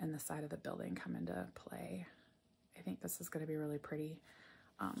mountain and the side of the building come into play. I think this is going to be really pretty.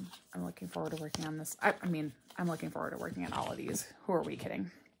 I'm looking forward to working on this. I mean, I'm looking forward to working on all of these. Who are we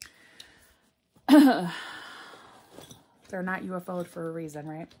kidding? They're not UFO'd for a reason,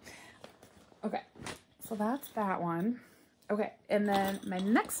 right? Okay, so that's that one. Okay, and then my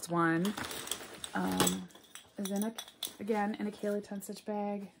next one is again in a Kaylee 10-stitch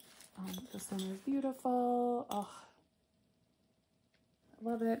bag. This one is beautiful. Oh, I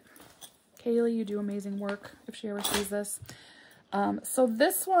love it. Kaylee, you do amazing work if she ever sees this. So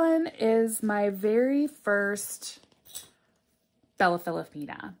this one is my very first Bella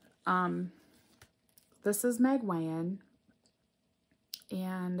Filipina. This is Meg Wayan,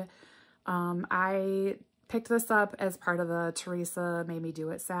 and I picked this up as part of the Teresa Made Me Do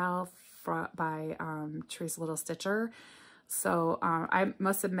It sale by Teresa Little Stitcher. So I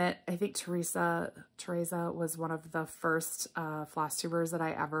must admit, I think Teresa was one of the first Flosstubers that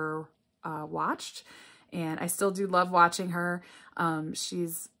I ever watched, and I still do love watching her.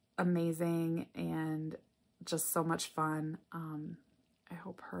 She's amazing and just so much fun. I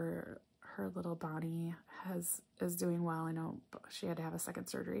hope her her little Bonnie is doing well. I know she had to have a second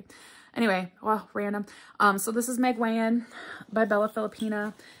surgery. Anyway, well, random. So this is Meg Wayan by Bella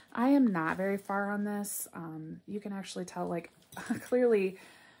Filipina. I am not very far on this. You can actually tell, like, clearly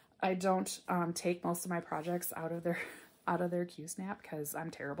I don't take most of my projects out of their Q-snap because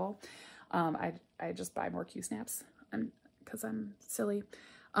I'm terrible. I just buy more Q-snaps because I'm silly.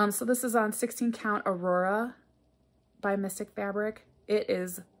 So this is on 16 count Aurora by Mystic Fabric. It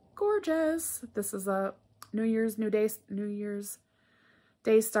is gorgeous. This is a New Year's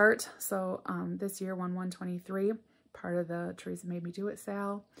Day start. So this year 1/1/23, part of the Teresa Made Me Do It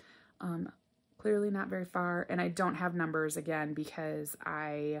sale. Clearly not very far, and I don't have numbers again because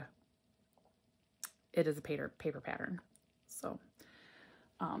it is a paper pattern. So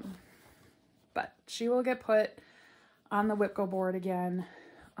but she will get put on the WIP board again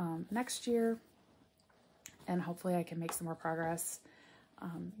next year, and hopefully I can make some more progress.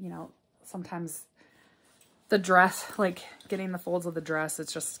 You know, sometimes the dress, like getting the folds of the dress, it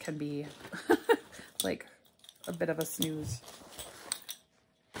just can be like a bit of a snooze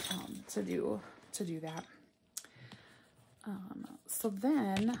to do that. So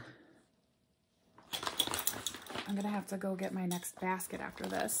then I'm gonna have to go get my next basket after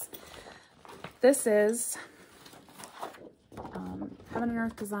this. This is Heaven and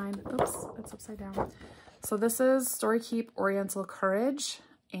Earth Design. Oops, it's upside down. So this is Story Keep Oriental Courage,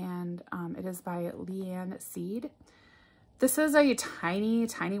 and it is by Leanne Seed. This is a tiny,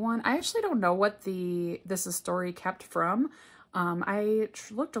 tiny one. I actually don't know what this is story kept from. I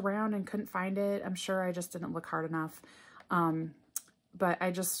looked around and couldn't find it. I'm sure I just didn't look hard enough. But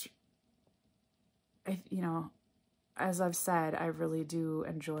you know, as I've said, I really do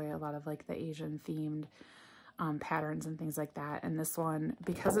enjoy a lot of like the Asian themed patterns and things like that. And this one,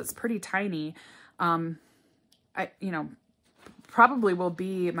 because it's pretty tiny, you know, probably will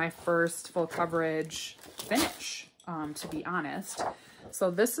be my first full coverage finish, to be honest.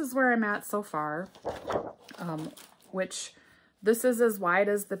 So this is where I'm at so far, which this is as wide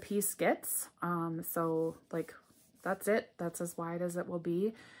as the piece gets. So like, that's it. That's as wide as it will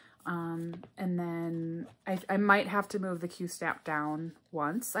be. And then I might have to move the Q-snap down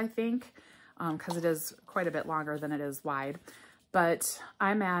once, I think, because it is quite a bit longer than it is wide. But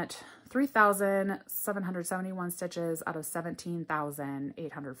I'm at 3,771 stitches out of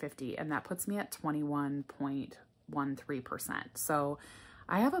 17,850, and that puts me at 21.13%. So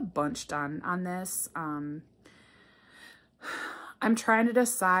I have a bunch done on this. I'm trying to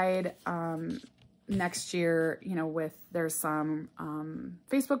decide next year, you know, there's some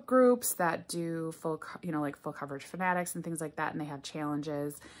Facebook groups that do full coverage fanatics and things like that, and they have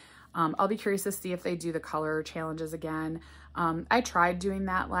challenges. I'll be curious to see if they do the color challenges again. I tried doing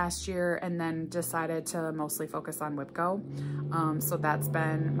that last year and then decided to mostly focus on WIP Go. So that's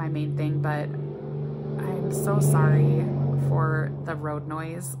been my main thing, but I'm so sorry for the road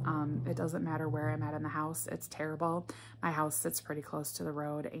noise. It doesn't matter where I'm at in the house. It's terrible. My house sits pretty close to the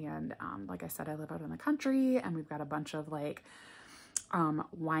road, and like I said, I live out in the country, and we've got a bunch of like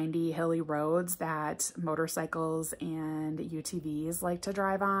windy, hilly roads that motorcycles and UTVs like to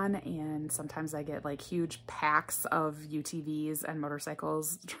drive on, and sometimes I get like huge packs of UTVs and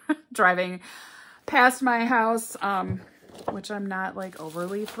motorcycles driving past my house, which I'm not like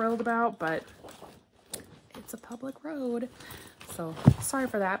overly thrilled about, but it's a public road, so sorry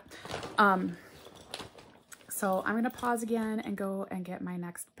for that. So I'm gonna pause again and go and get my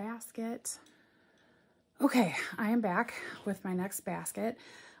next basket. Okay, I am back with my next basket.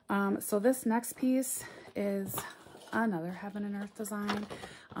 So this next piece is another Heaven and Earth design.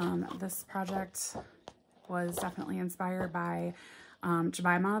 This project was definitely inspired by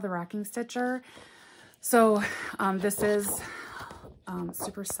Jemima, the Rocking Stitcher. So this is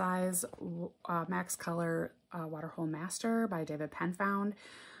Super Size Max Color Waterhole Master by David Penfound.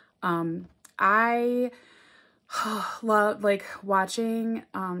 I love like watching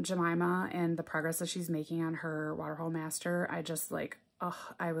Jemima and the progress that she's making on her Waterhole Master. I just like,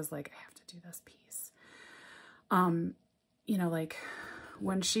 I was like, I have to do this piece. You know, like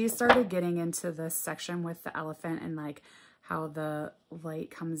when she started getting into this section with the elephant and like how the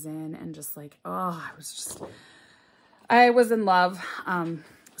light comes in and just like, I was in love.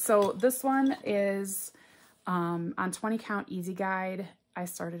 So this one is on 20 count easy guide. I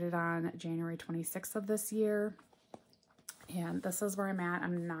started it on January 26th of this year, and this is where I'm at.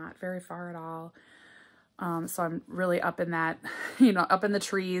 I'm not very far at all. So I'm really up in that, you know, up in the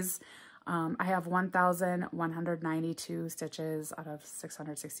trees. I have 1,192 stitches out of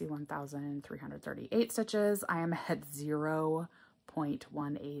 661,338 stitches. I am at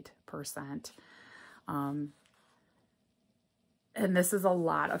 0.18%. and this is a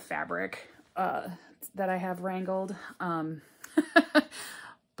lot of fabric that I have wrangled.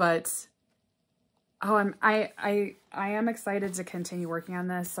 But oh, I am excited to continue working on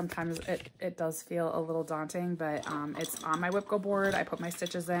this. Sometimes it does feel a little daunting, but it's on my WIP Go board. I put my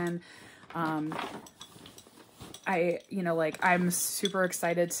stitches in. I'm super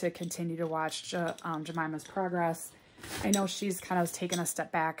excited to continue to watch Jemima's progress. I know she's kind of taken a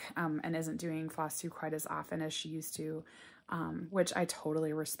step back and isn't doing Flosstube quite as often as she used to, which I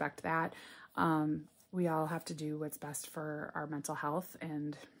totally respect that. We all have to do what's best for our mental health,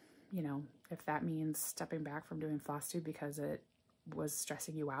 and you know, if that means stepping back from doing Flosstube because it was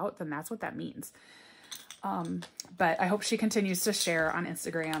stressing you out, then that's what that means. But I hope she continues to share on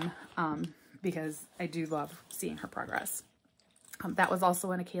Instagram because I do love seeing her progress. That was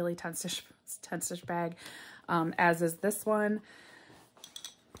also in a Kaylee 10 stitch bag, as is this one.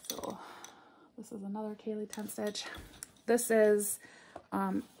 So this is another Kaylee 10 stitch. This is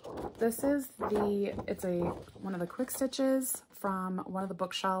one of the quick stitches from one of the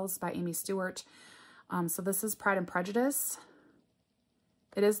bookshelves by Amy Stewart. So this is Pride and Prejudice.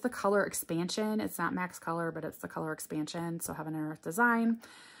 It is the color expansion. It's not max color, but it's the color expansion. So Heaven and Earth design.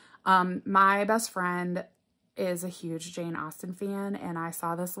 My best friend is a huge Jane Austen fan, and I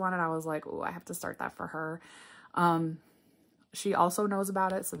saw this one and I was like, oh, I have to start that for her. She also knows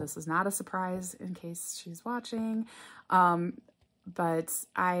about it, so this is not a surprise in case she's watching. But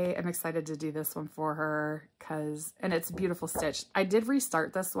I am excited to do this one for her and it's a beautiful stitch. I did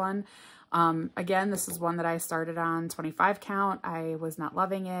restart this one. Again, this is one that I started on 25 count. I was not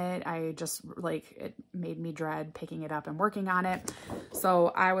loving it. I just it made me dread picking it up and working on it.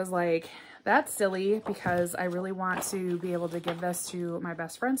 So I was like, that's silly because I really want to be able to give this to my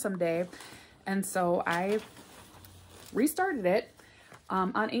best friend someday. And so I restarted it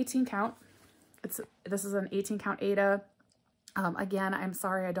on 18 count. This is an 18 count Aida. Again, I'm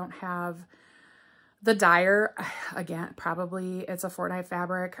sorry I don't have the dyer. Again, probably it's a Fortnite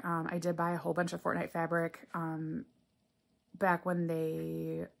fabric. I did buy a whole bunch of Fortnite fabric back when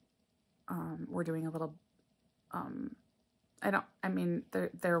they were doing a little,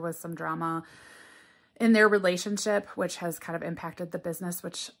 there was some drama in their relationship, which has kind of impacted the business,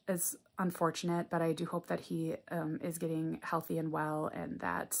 which is unfortunate, but I do hope that he is getting healthy and well, and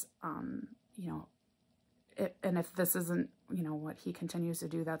that, and if this isn't, what he continues to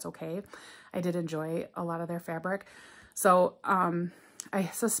do, that's okay. I did enjoy a lot of their fabric. So I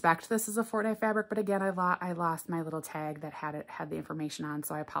suspect this is a Fortnite fabric, but again, I lost my little tag that had the information on,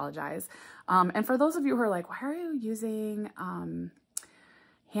 so I apologize. And for those of you who are like, why are you using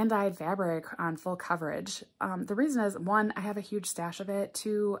hand-dyed fabric on full coverage? The reason is, one, I have a huge stash of it.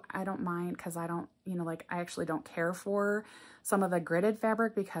 Two, I don't mind because I don't, I actually don't care for some of the gridded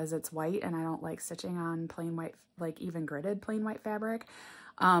fabric because it's white and I don't like stitching on plain white, even gridded plain white fabric.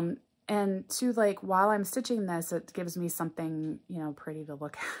 And two, while I'm stitching this, it gives me something, pretty to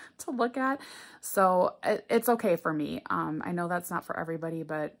look at. So it's okay for me. I know that's not for everybody,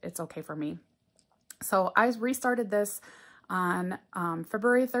 but it's okay for me. So I restarted this on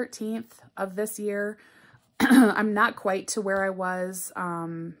February 13th of this year. I'm not quite to where I was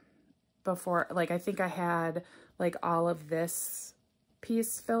before. I think I had all of this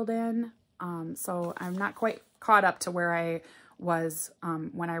piece filled in. So I'm not quite caught up to where I was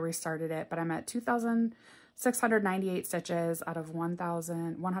when I restarted it, but I'm at 2,698 stitches out of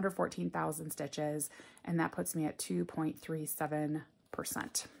 114,000 stitches, and that puts me at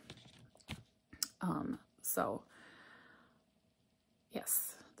 2.37%. So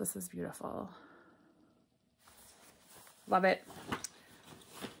yes, this is beautiful. Love it.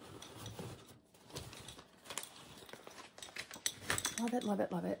 Love it, love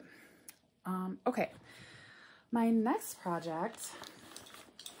it, love it. Okay, my next project,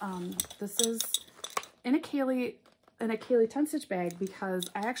 this is in a Kaylee 10 stitch bag because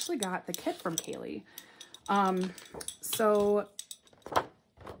I actually got the kit from Kaylee. So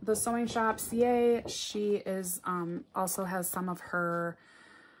the sewing shop CA, she is also has some of her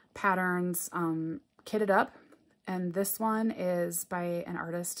patterns kitted up, and this one is by an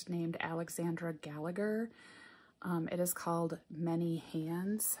artist named Alexandra Gallagher. It is called Many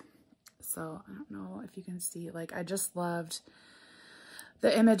Hands. So I don't know if you can see, I just loved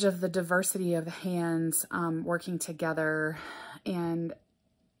the image of the diversity of the hands working together, and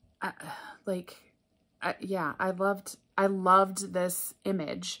I loved this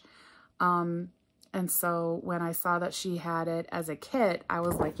image. And so when I saw that she had it as a kit, I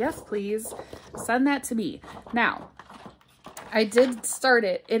was like, yes, please send that to me. Now, I did start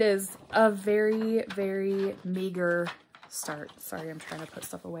it. It is a very, very meager start. Sorry, I'm trying to put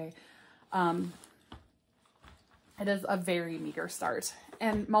stuff away. I It is a very meager start.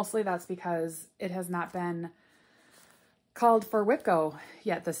 And mostly that's because it has not been called for WIP Go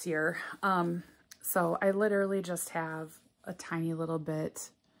yet this year. So I literally just have a tiny little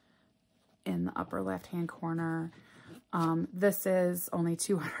bit in the upper left-hand corner. This is only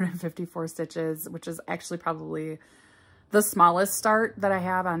 254 stitches, which is actually probably the smallest start that I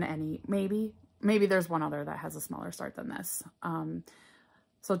have on any, maybe there's one other that has a smaller start than this.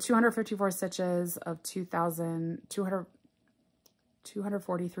 So 254 stitches of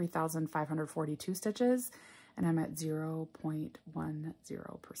 243,542 stitches, and I'm at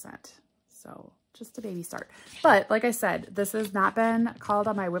 0.10%. So just a baby start. But like I said, this has not been called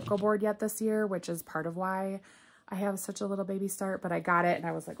on my WIP Go board yet this year, which is part of why I have such a little baby start, but I got it and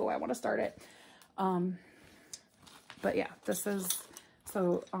I was like, oh, I want to start it. But yeah, this is,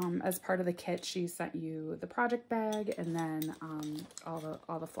 so as part of the kit, she sent you the project bag and then all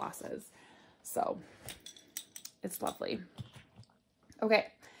the flosses. So it's lovely. Okay,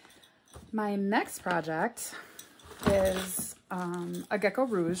 my next project is a Gecko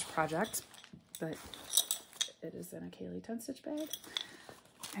Rouge project, but it is in a Kaylee 10-stitch bag.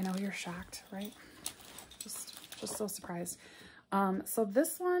 I know you're shocked, right? Just so surprised. So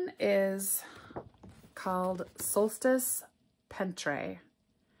this one is called Solstice Pentre,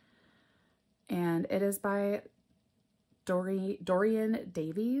 and it is by Dorian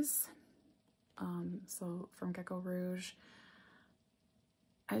Davies. So from Gecko Rouge.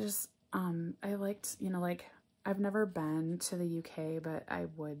 I just, I liked, you know, like, I've never been to the UK, but I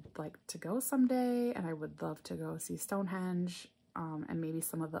would like to go someday, and I would love to go see Stonehenge, and maybe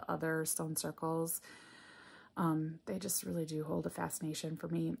some of the other stone circles. They just really do hold a fascination for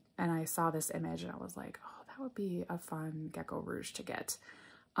me. And I saw this image and I was like, oh, that would be a fun Gecko Rouge to get.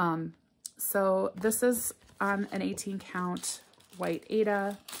 So this is on an 18 count white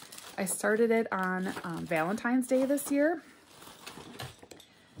Aida. I started it on Valentine's Day this year.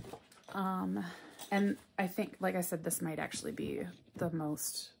 And I think, like I said, this might actually be the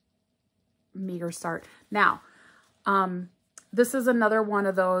most meager start. Now, this is another one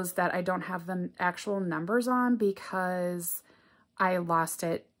of those that I don't have the actual numbers on because I lost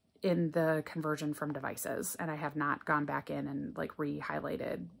it in the conversion from devices, and I have not gone back in and like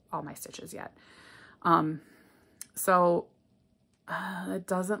re-highlighted all my stitches yet. So it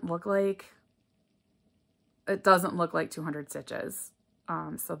doesn't look like 200 stitches.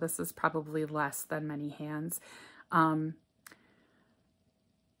 So this is probably less than many hands. I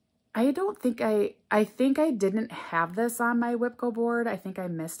think I didn't have this on my WIP Go board. I think I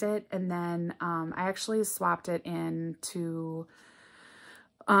missed it. And then I actually swapped it into,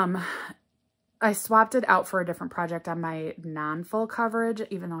 I swapped it out for a different project on my non-full coverage,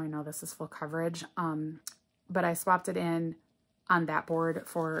 even though I know this is full coverage. But I swapped it in on that board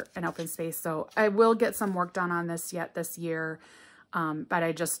for an open space. So I will get some work done on this yet this year. But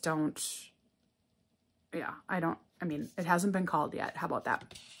I just don't, yeah, I mean, it hasn't been called yet. How about that?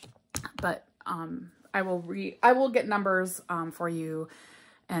 But I will get numbers for you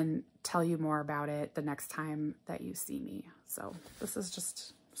and tell you more about it the next time that you see me. So this is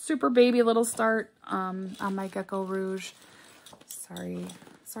just super baby little start on my Gecko Rouge. Sorry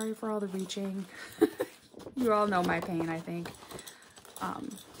for all the reaching. You all know my pain, I think.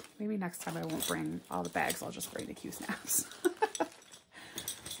 Maybe next time I won't bring all the bags. I'll just bring the Q-snaps.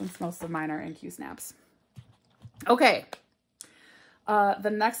 Since most of mine are in Q-snaps. Okay.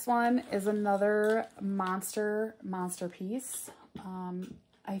 The next one is another monster piece.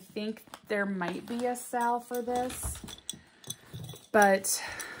 I think there might be a sale for this, but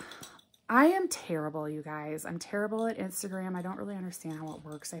I am terrible, you guys. I'm terrible at Instagram. I don't really understand how it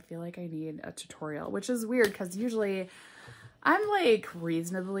works. I feel like I need a tutorial, which is weird because usually I'm like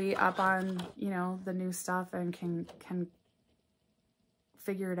reasonably up on, you know, the new stuff and can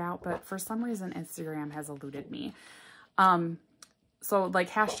figure it out, but for some reason Instagram has eluded me. So like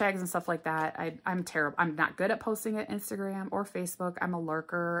hashtags and stuff like that, I'm terrible. I'm not good at posting at Instagram or Facebook. I'm a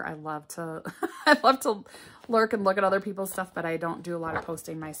lurker. I love to lurk and look at other people's stuff, but I don't do a lot of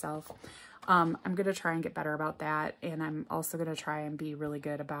posting myself. I'm going to try and get better about that. And I'm also going to try and be really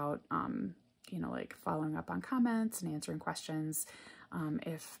good about, you know, like following up on comments and answering questions,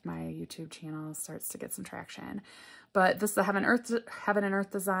 if my YouTube channel starts to get some traction. But this is the Heaven and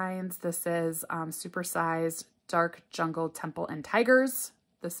Earth Designs. This is supersized Dark Jungle Temple and Tigers.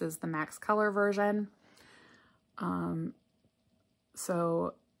 This is the max color version.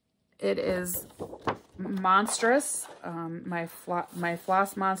 So it is monstrous. My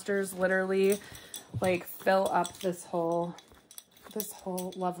floss monsters literally like fill up this whole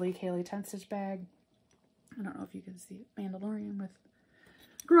lovely Kaylee 10-stitch bag. I don't know if you can see it. Mandalorian with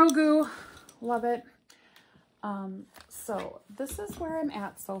Grogu. Love it. So this is where I'm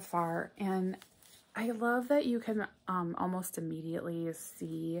at so far, and I love that you can almost immediately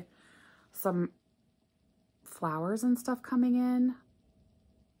see some flowers and stuff coming in.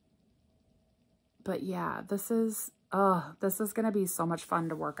 But yeah, this is gonna be so much fun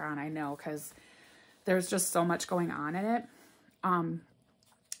to work on, I know, because there's just so much going on in it.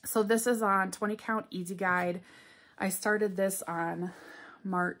 So this is on 20 Count Easy Guide. I started this on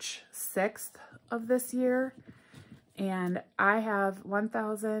March 6th of this year, and I have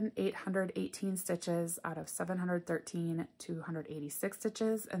 1,818 stitches out of 713 286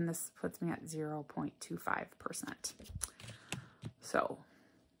 stitches, and this puts me at 0.25%. So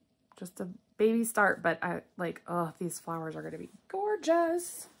just a baby start, but I like, oh, these flowers are going to be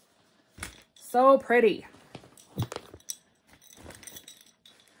gorgeous. So pretty.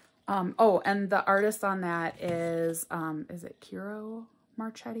 Oh, and the artist on that is it Kiro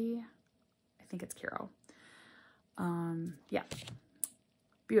Marchetti? I think it's Kiro. Yeah,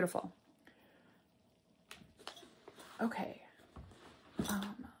 beautiful. Okay.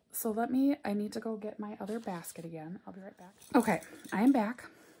 So I need to go get my other basket again. I'll be right back. Okay, I am back.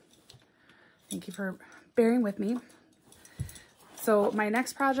 Thank you for bearing with me. So my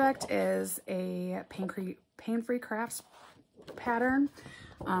next project is a pain-free crafts pattern.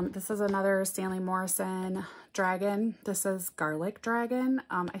 This is another Stanley Morrison dragon. This is Garlic Dragon.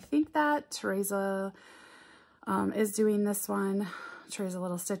 I think that Teresa is doing this one. Teresa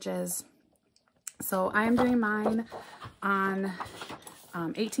Little Stitches. So I am doing mine on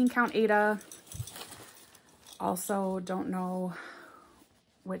 18 count Aida. Also don't know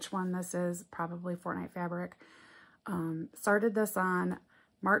which one this is, probably Fortnite Fabric. Started this on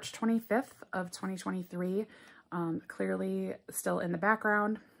March 25th of 2023. Clearly still in the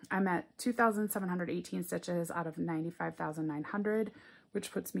background. I'm at 2,718 stitches out of 95,900,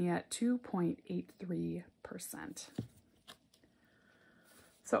 which puts me at 2.83%.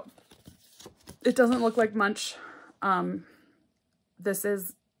 So it doesn't look like much. It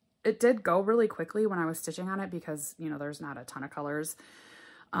did go really quickly when I was stitching on it because, you know, there's not a ton of colors.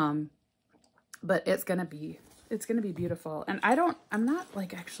 But it's gonna be beautiful. And I'm not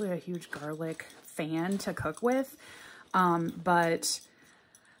like actually a huge garlic fan to cook with. But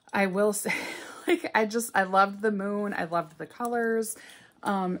I will say, like, I loved the moon. I loved the colors.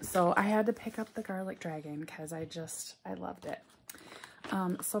 So I had to pick up the Garlic Dragon because I loved it.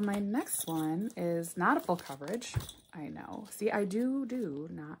 So my next one is not a full coverage. I know. See, I do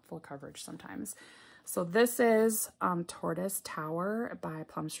not full coverage sometimes. So this is Tortoise Tower by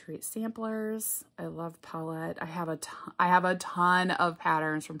Plum Street Samplers. I love Pellet. I have a ton of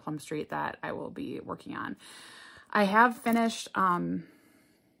patterns from Plum Street that I will be working on. I have finished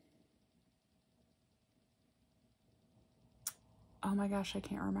oh my gosh, I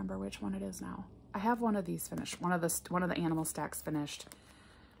can't remember which one it is now. I have one of these finished. One of the animal stacks finished.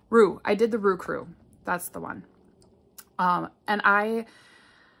 Rue. I did the Rue Crew. That's the one. And I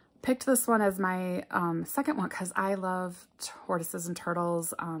picked this one as my second one because I love tortoises and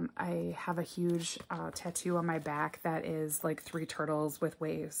turtles. I have a huge tattoo on my back that is like 3 turtles with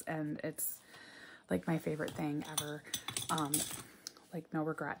waves, and it's like my favorite thing ever. Like no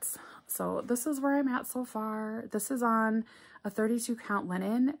regrets. So this is where I'm at so far. This is on a 32 count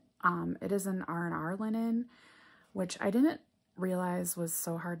linen. It is an R&R linen, which I didn't realize was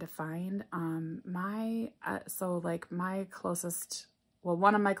so hard to find. So like my closest, well,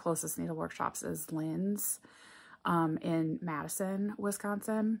 one of my closest needle workshops is Lynn's in Madison,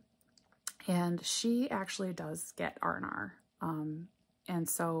 Wisconsin. And she actually does get R&R. And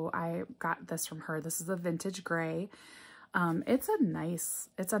so I got this from her. This is a vintage gray. It's a nice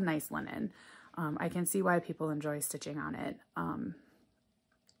linen. I can see why people enjoy stitching on it.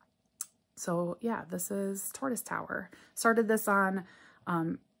 So yeah, this is Tortoise Tower. Started this on,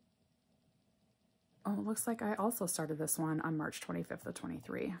 oh, it looks like I also started this one on March 25th of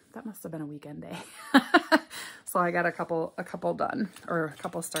 23. That must have been a weekend day. So I got a couple done, or a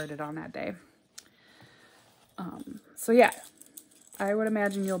couple started on that day. So yeah, I would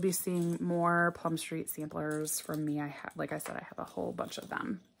imagine you'll be seeing more Plum Street samplers from me. Like I said, I have a whole bunch of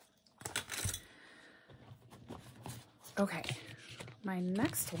them. Okay, my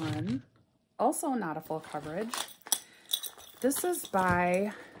next one, also not a full coverage. This is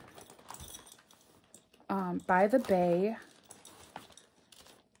by the Bay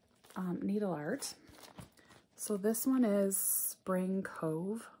Needle Art. So this one is Spring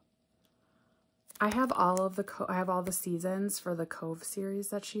Cove. I have all the seasons for the Cove series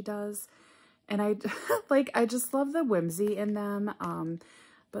that she does, and I I just love the whimsy in them.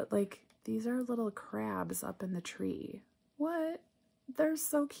 But like, these are little crabs up in the tree. What? They're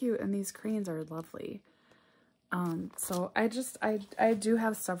so cute, and these cranes are lovely. So I do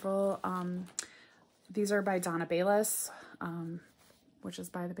have several, these are by Donna Bayless, which is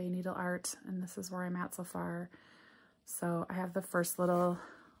by the Bay Needle Art, and this is where I'm at so far. So I have the first little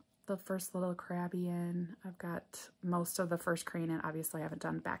crabby in. I've got most of the first crane in. Obviously I haven't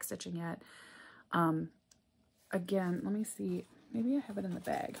done back stitching yet. Again, let me see, maybe I have it in the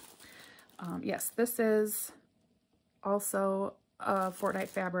bag. Yes, this is also a Fortnite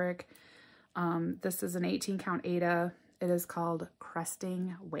fabric. This is an 18 count Aida. It is called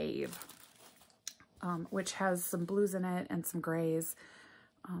Cresting Wave, which has some blues in it and some grays.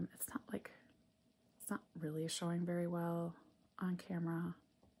 It's not really showing very well on camera.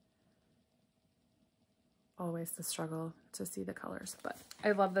 Always the struggle to see the colors, but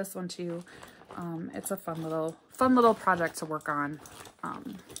I love this one too. It's a fun little project to work on.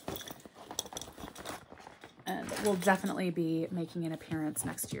 And will definitely be making an appearance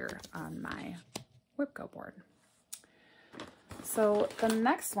next year on my WIP Go board. So the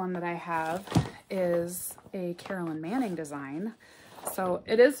next one that I have is a Carolyn Manning design. So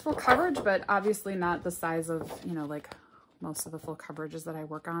it is full coverage, but obviously not the size of, you know, like most of the full coverages that I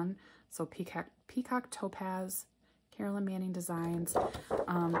work on. So Peacock Topaz, Carolyn Manning designs.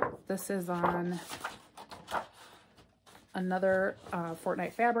 This is on another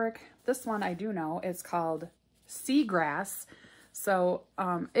Fortnite fabric. This one I do know is called Seagrass. So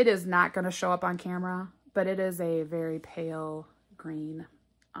it is not going to show up on camera, but it is a very pale green.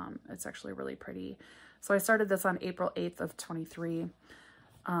 It's actually really pretty. So I started this on April 8th of 23.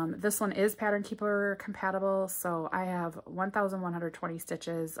 This one is Pattern Keeper compatible. So I have 1,120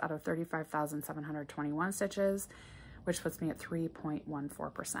 stitches out of 35,721 stitches, which puts me at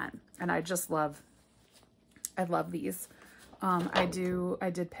 3.14%. And I love these. I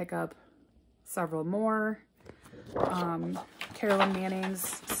did pick up several more Carolyn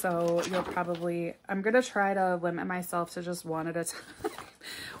Mannings, so I'm gonna try to limit myself to just one at a time,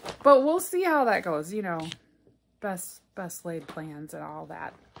 but we'll see how that goes, you know, best laid plans and all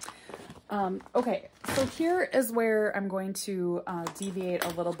that. Okay, so here is where I'm going to deviate a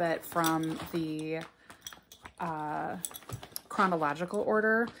little bit from the chronological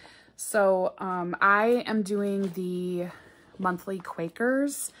order. So I am doing the monthly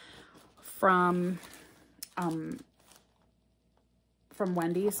Quakers from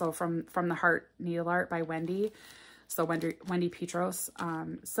Wendy, so from the Heart Needle Art by Wendy, so Wendy Petros.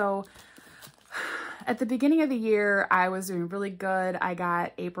 So at the beginning of the year, I was doing really good. I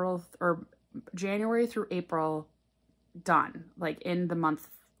got January through April done, like in the month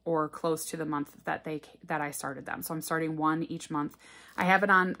or close to the month that I started them. So I'm starting one each month. I have it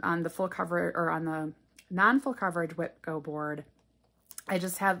on the full coverage, or on the non-full coverage WIP Go board. I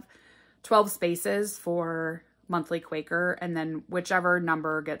just have 12 spaces for monthly Quaker, and then whichever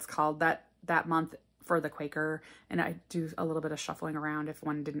number gets called that month for the Quaker, and I do a little bit of shuffling around if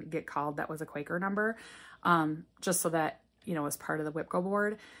one didn't get called that was a Quaker number, just so that, you know, as part of the WIP Go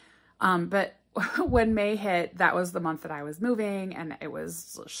board. But when May hit, that was the month that I was moving, and it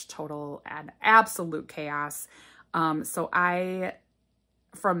was just total and absolute chaos. So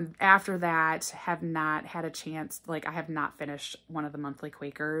from after that, have not had a chance, like I have not finished one of the monthly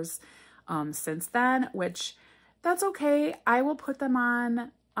Quakers since then, which that's okay. I will put them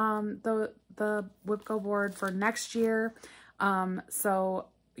on the WIP Go board for next year. So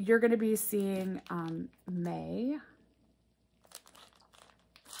you're going to be seeing May.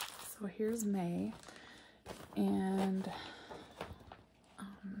 So here's May, and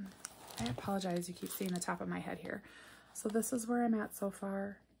I apologize, you keep seeing the top of my head here. So this is where I'm at so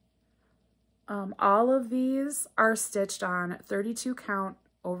far. All of these are stitched on 32 count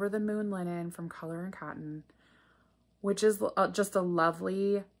Over the Moon linen from Color and Cotton, which is just a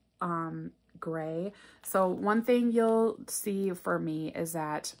lovely gray. So one thing you'll see for me is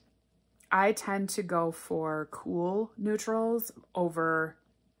that I tend to go for cool neutrals over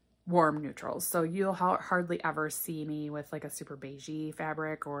warm neutrals. So you'll hardly ever see me with like a super beigey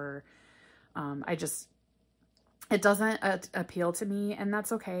fabric, or it doesn't appeal to me, and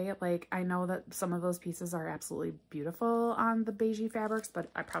that's okay. Like, I know that some of those pieces are absolutely beautiful on the beigey fabrics, but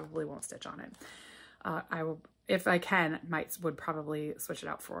I probably won't stitch on it. I will, if I can, would probably switch it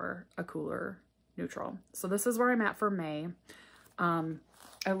out for a cooler neutral. So this is where I'm at for May.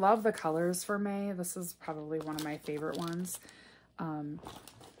 I love the colors for May. This is probably one of my favorite ones.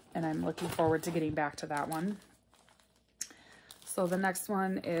 And I'm looking forward to getting back to that one. So the next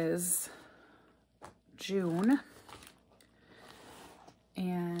one is June.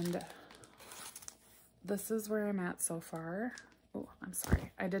 And this is where I'm at so far. Oh, I'm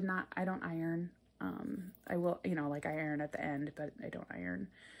sorry. I don't iron. I will, you know, like I iron at the end, but I don't iron.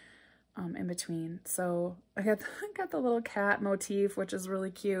 in between. So I got the little cat motif, which is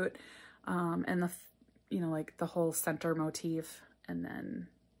really cute. And the, you know, like the whole center motif. And then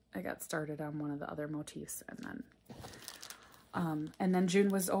I got started on one of the other motifs, and then June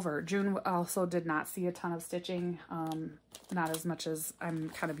was over. June also did not see a ton of stitching, not as much as I'm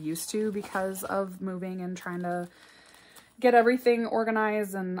kind of used to because of moving and trying to get everything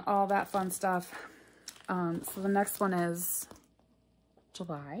organized and all that fun stuff. So the next one is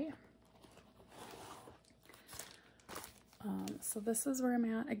July. So this is where I'm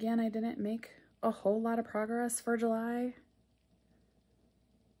at. Again, I didn't make a whole lot of progress for July.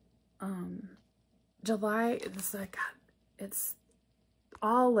 July is like, it's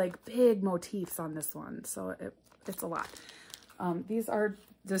all like big motifs on this one. So it's a lot. These are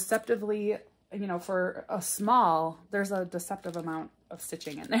deceptively, you know, for a small, there's a deceptive amount of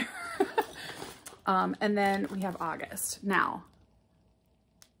stitching in there. And then we have August. Now,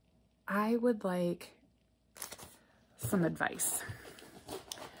 I would like some advice.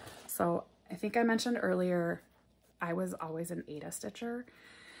 So I think I mentioned earlier, I was always an Aida stitcher.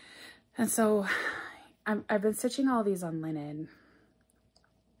 And so I've been stitching all these on linen,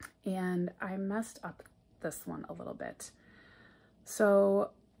 and I messed up this one a little bit.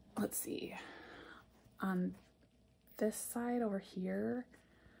 So let's see, on this side over here,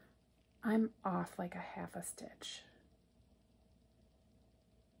 I'm off like a half a stitch.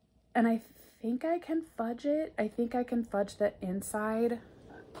 And I think I can fudge it. I think I can fudge the inside.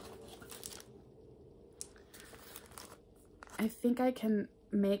 I think I can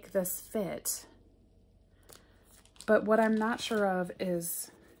make this fit. But what I'm not sure of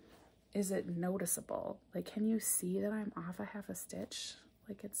is it noticeable? Like, can you see that I'm off a half a stitch?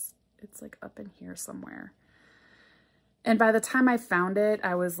 Like it's like up in here somewhere. And by the time I found it,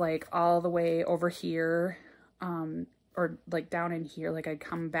 I was like all the way over here, or like down in here. Like I'd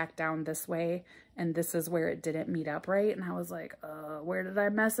come back down this way, and this is where it didn't meet up right. And I was like, where did I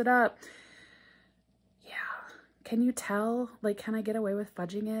mess it up? Yeah. Can you tell? Like, can I get away with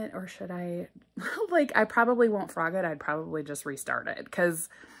fudging it, or should I, like, I probably won't frog it. I'd probably just restart it, because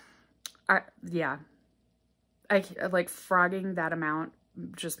I like frogging that amount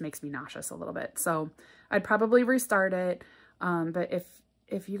just makes me nauseous a little bit. So I'd probably restart it. But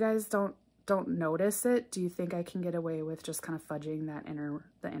if you guys don't notice it, do you think I can get away with just kind of fudging that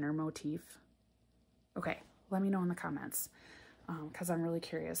the inner motif? Okay, let me know in the comments, because I'm really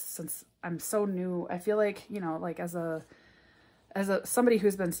curious, since I'm so new. I feel like, you know, like as somebody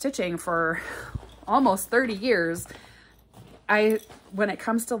who's been stitching for almost 30 years, when it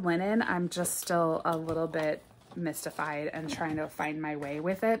comes to linen, I'm just still a little bit mystified and trying to find my way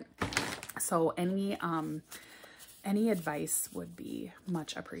with it. So any advice would be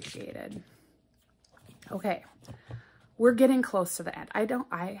much appreciated. Okay, we're getting close to the end.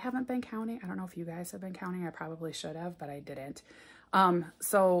 I haven't been counting. I don't know if you guys have been counting. I probably should have, but I didn't.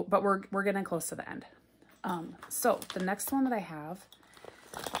 But we're getting close to the end. So the next one that I have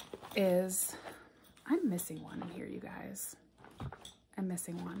is, I'm missing one in here, you guys. I'm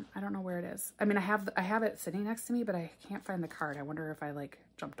missing one. I don't know where it is. I mean, I have it sitting next to me, but I can't find the card. I wonder if I like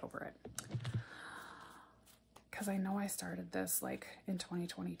jumped over it, because I know I started this like in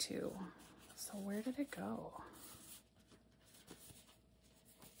 2022. So where did it go?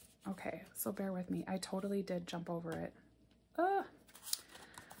 Okay, so bear with me. I totally did jump over it.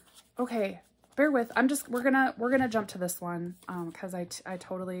 Okay, bear with. We're gonna jump to this one, because I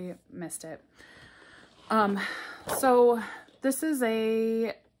totally missed it. So this is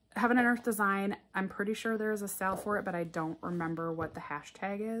a Heaven and Earth design. I'm pretty sure there's a sale for it, but I don't remember what the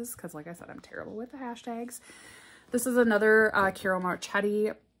hashtag is, because like I said, I'm terrible with the hashtags. This is another Kiro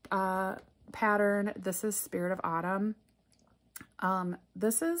Marchetti pattern. This is Spirit of Autumn.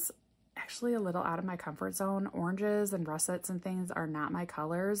 This is actually a little out of my comfort zone. Oranges and russets and things are not my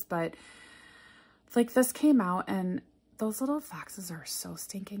colors, but like this came out, and those little foxes are so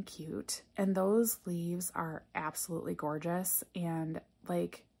stinking cute, and those leaves are absolutely gorgeous. And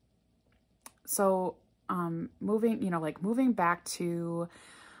like, so moving back to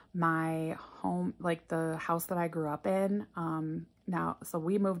my home, like the house that I grew up in, so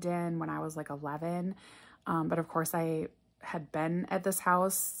we moved in when I was like 11, but of course I had been at this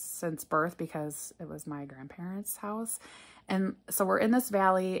house since birth because it was my grandparents' house. And so we're in this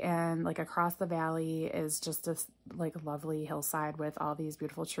valley, and like across the valley is just this like lovely hillside with all these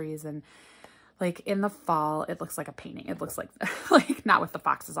beautiful trees. And like in the fall, it looks like a painting. It looks like, like not with the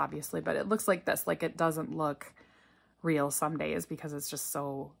foxes obviously, but it looks like this. Like it doesn't look real some days because it's just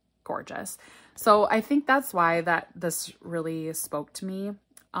so gorgeous. So I think that's why this really spoke to me.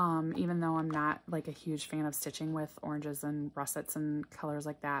 even though I'm not like a huge fan of stitching with oranges and russets and colors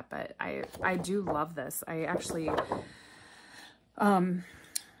like that, but I do love this. I actually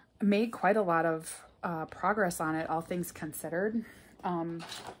made quite a lot of progress on it, all things considered.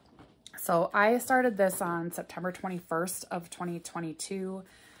 So I started this on September 21st of 2022.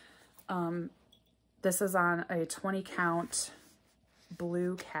 This is on a 20 count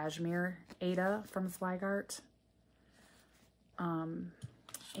blue cashmere Ada from Zweigart.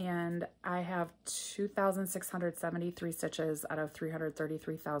 And I have 2,673 stitches out of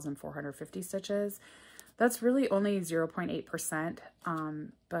 333,450 stitches. That's really only 0.8%.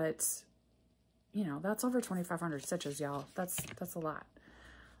 But you know, that's over 2,500 stitches, y'all. That's a lot.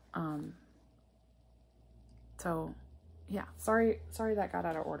 So yeah, sorry that got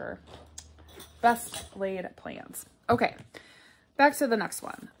out of order. Best laid plans. Okay, back to the next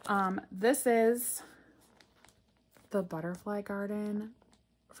one. This is the Butterfly Garden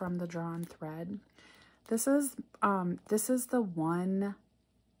from the Drawn Thread. This is the one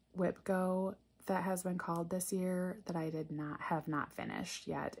WIP Go that has been called this year that I have not finished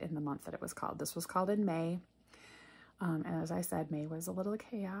yet in the month that it was called. This was called in May. And as I said, May was a little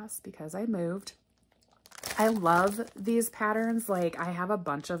chaos because I moved. I love these patterns. Like, I have a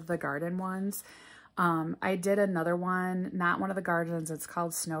bunch of the garden ones. I did another one, not one of the gardens. It's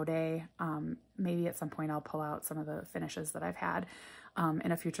called Snow Day. Maybe at some point I'll pull out some of the finishes that I've had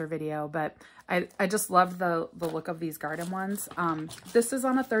in a future video, but I just love the look of these garden ones. This is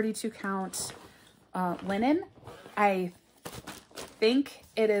on a 32 count linen. I think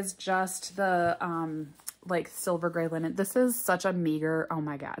it is just the like silver gray linen. This is such a meager, oh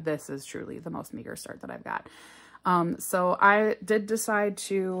my God, this is truly the most meager start that I've got. So I did decide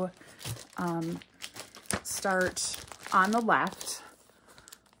to start on the left.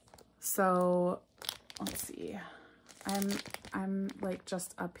 So let's see, I'm like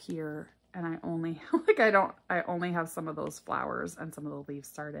just up here, and I only like I only have some of those flowers and some of the leaves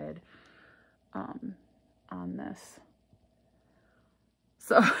started on this.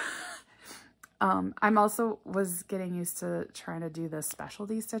 So I'm also was getting used to trying to do the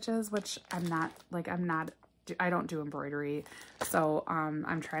specialty stitches, which I don't do embroidery. So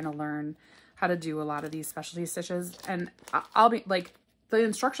I'm trying to learn how to do a lot of these specialty stitches, and I'll be like, the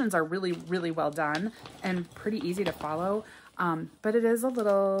instructions are really, really well done and pretty easy to follow. But it is a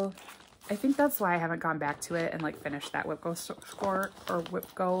little, I think that's why I haven't gone back to it and like finished that WIP Go score or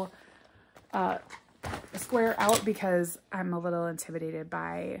WIP Go square out, because I'm a little intimidated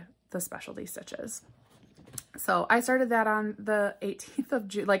by the specialty stitches. So I started that on the 18th of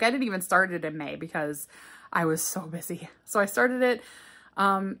June. Like, I didn't even start it in May because I was so busy. So I started it,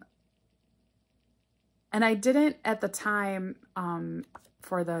 and I didn't at the time,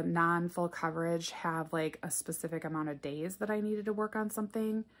 for the non-full coverage, have like a specific amount of days that I needed to work on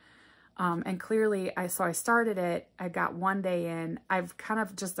something. And clearly I started it, I got one day in. I've kind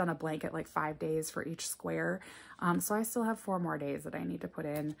of just done a blanket, like 5 days for each square. So I still have 4 more days that I need to put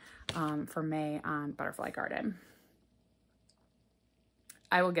in, for May on Butterfly Garden.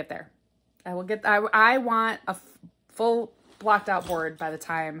 I will get there. I want a full blocked out board by the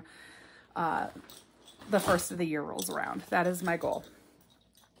time, the first of the year rolls around. That is my goal.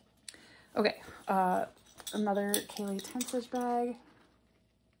 Okay. Another Kaylee 10 stitch bag.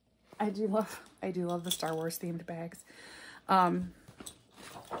 I do love the Star Wars themed bags.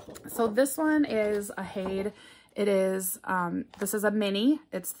 So this one is a Haid. It is, this is a mini.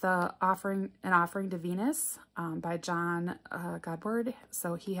 It's the An Offering to Venus, by John Godward.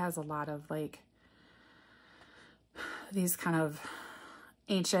 So he has a lot of like these kind of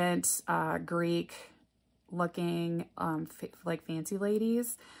ancient Greek looking like fancy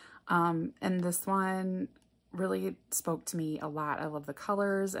ladies. And this one really spoke to me a lot. I love the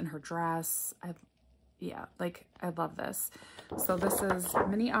colors and her dress. I love this. So this is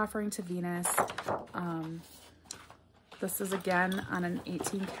Mini Offering to Venus. This is again on an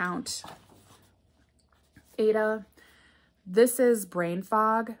 18 count Ada. This is Brain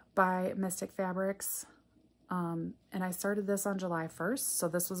Fog by Mystic Fabrics. And I started this on July 1st. So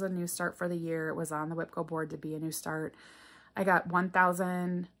this was a new start for the year. It was on the WIP Go board to be a new start. I got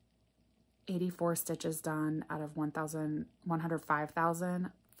 1,084 stitches done out of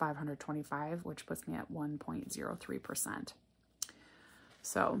 105,525, which puts me at 1.03%.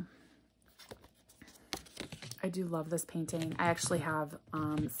 So I do love this painting. I actually have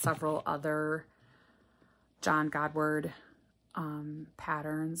several other John Godward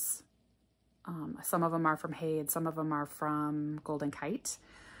patterns. Some of them are from Haid, some of them are from Golden Kite.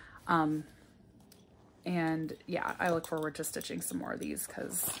 And yeah, I look forward to stitching some more of these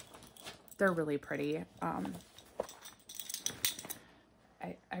because they're really pretty.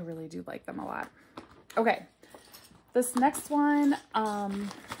 I really do like them a lot. Okay, this next one,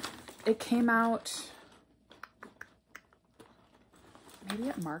 it came out maybe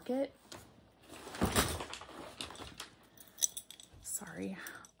at Market. Sorry.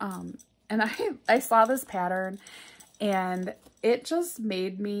 And I saw this pattern and it just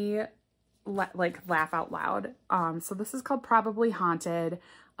made me like laugh out loud. So this is called Probably Haunted.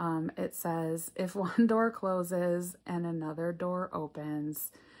 It says, if one door closes and another door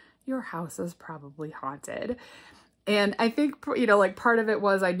opens, your house is probably haunted. And I think, you know, like part of it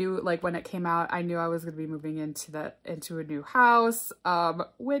was I knew, like when it came out, I knew I was going to be moving into a new house,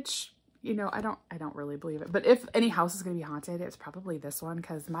 which, you know, I don't really believe it. But if any house is going to be haunted, it's probably this one,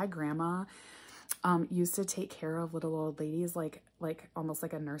 because my grandma used to take care of little old ladies, like almost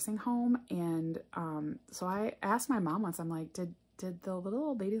like a nursing home. And so I asked my mom once, I'm like, did the little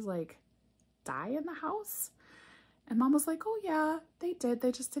old ladies like die in the house? And Mom was like, oh yeah, they did.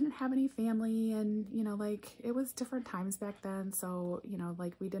 They just didn't have any family. And, you know, like it was different times back then. So, you know,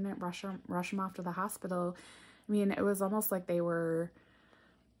 like we didn't rush them off to the hospital. I mean, it was almost like they were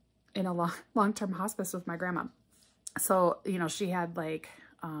in a long-term hospice with my grandma. So, you know, she had like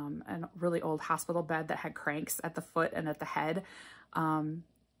a really old hospital bed that had cranks at the foot and at the head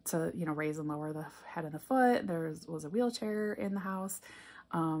to, you know, raise and lower the head and the foot. There was a wheelchair in the house.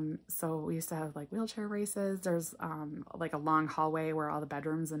 So we used to have like wheelchair races. There's like a long hallway where all the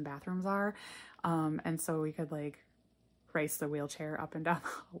bedrooms and bathrooms are. And so we could like race the wheelchair up and down.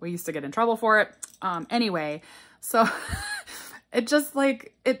 We used to get in trouble for it. Anyway, so it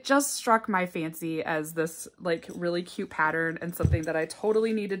just struck my fancy as this like really cute pattern and something that I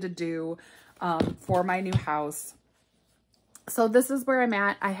totally needed to do for my new house. So this is where I'm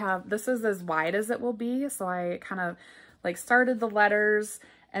at. This is as wide as it will be. So I kind of like started the letters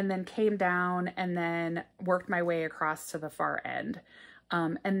and then came down and then worked my way across to the far end.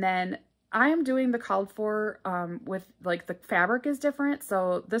 And then I am doing the called for with like the fabric is different.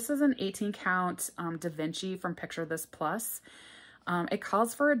 So this is an 18 count Da Vinci from Picture This Plus. It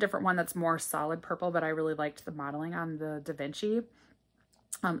calls for a different one that's more solid purple, but I really liked the modeling on the Da Vinci.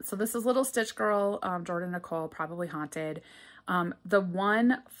 So this is Little Stitch Girl, Jordan Nicole, Probably Haunted. The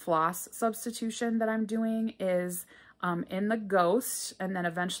one floss substitution that I'm doing is in the Ghost and then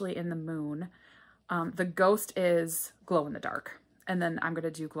eventually in the Moon. The Ghost is Glow in the Dark. And then I'm going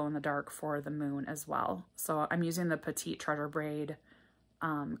to do Glow in the Dark for the Moon as well. So I'm using the Petite Treasure Braid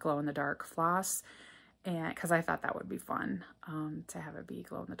Glow in the Dark floss, and because I thought that would be fun to have it be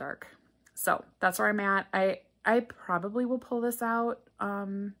glow in the dark. So that's where I'm at. I probably will pull this out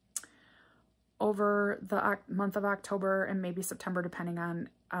over the month of October and maybe September, depending on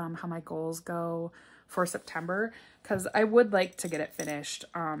how my goals go for September, because I would like to get it finished.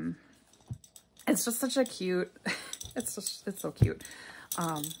 It's just such a cute, it's so cute.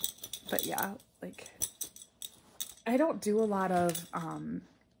 But yeah, like I don't do a lot of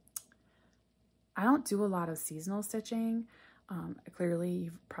seasonal stitching. Clearly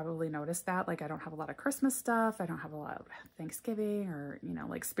you've probably noticed that, like I don't have a lot of Christmas stuff. I don't have a lot of Thanksgiving, or, you know,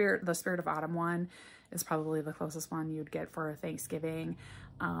 like the Spirit of Autumn one is probably the closest one you'd get for Thanksgiving.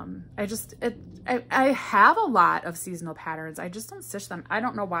 I have a lot of seasonal patterns. I just don't stitch them. I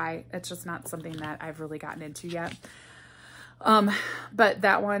don't know why. It's just not something that I've really gotten into yet. But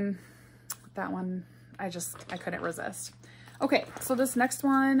that one, I couldn't resist. Okay, so this next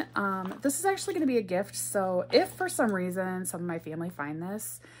one, this is actually going to be a gift. So if for some reason some of my family find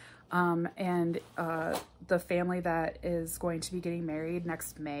this, and the family that is going to be getting married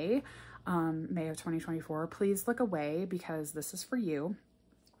next May, May of 2024, please look away because this is for you.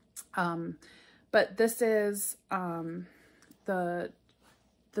 But this is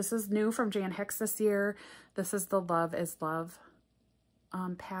this is new from Jan Hicks this year. This is the Love is Love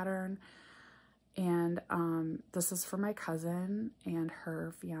pattern. And this is for my cousin and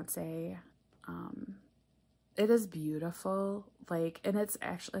her fiance. It is beautiful, like, and it's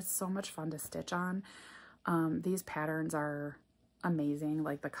so much fun to stitch on. These patterns are amazing.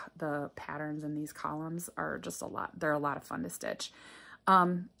 Like the patterns in these columns are just they're a lot of fun to stitch.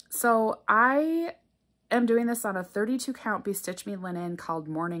 So I am doing this on a 32 count Be Stitch Me linen called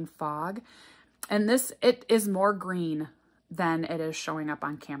Morning Fog. And it is more green than it is showing up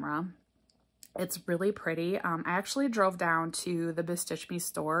on camera. It's really pretty. I actually drove down to the Be Stitch Me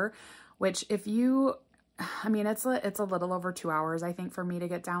store, which I mean, it's a little over 2 hours, I think, for me to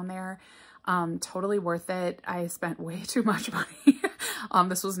get down there. Totally worth it. I spent way too much money.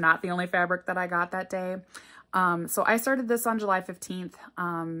 This was not the only fabric that I got that day. So I started this on July 15th.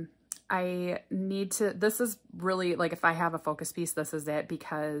 This is really, like, if I have a focus piece, this is it,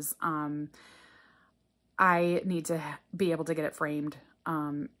 because I need to be able to get it framed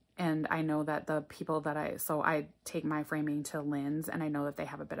And I know that the people that I take my framing to Lynn's, and I know that they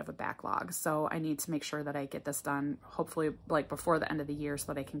have a bit of a backlog. So I need to make sure that I get this done, hopefully like before the end of the year,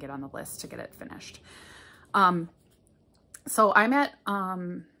 so that I can get on the list to get it finished. So I'm at,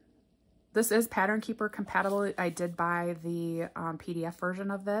 this is Pattern Keeper compatible. I did buy the PDF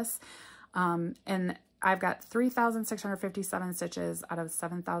version of this. And I've got 3,657 stitches out of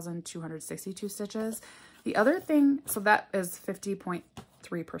 7,262 stitches. The other thing, so that is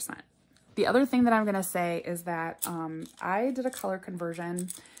 50.3%. The other thing that I'm going to say is that I did a color conversion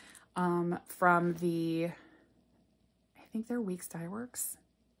from the, I think they're Weeks Dye Works.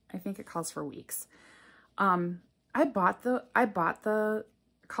 I think it calls for Weeks. I bought the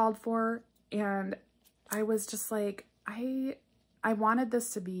called for, and I was just like, I wanted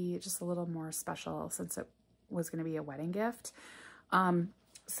this to be just a little more special since it was going to be a wedding gift.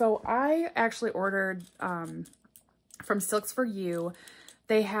 So I actually ordered from Silks for You.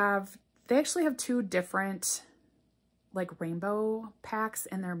 They actually have two different like rainbow packs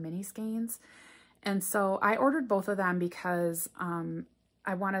in their mini skeins. And so I ordered both of them because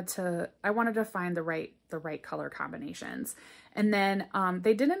I wanted to find the right color combinations. And then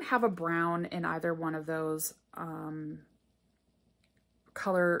they didn't have a brown in either one of those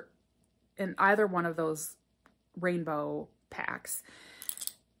rainbow packs.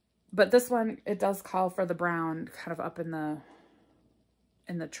 But this one, it does call for the brown kind of up in the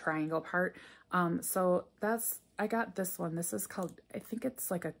triangle part. So I got this one. This is called, I think it's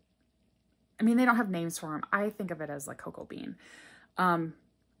like I mean, they don't have names for them. I think of it as like cocoa bean.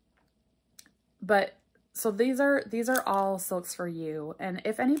 But so these are all Silks for You. And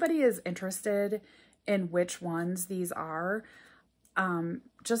if anybody is interested in which ones these are,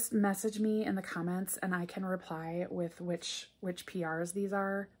 just message me in the comments and I can reply with which PRs these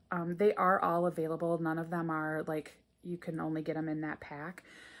are. They are all available. None of them are like, you can only get them in that pack.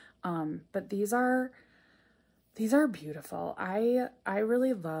 But these are beautiful. I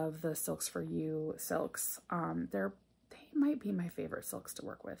really love the Silks for You silks. They might be my favorite silks to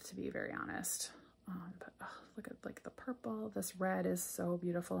work with, to be very honest. But oh, look at like the purple. This red is so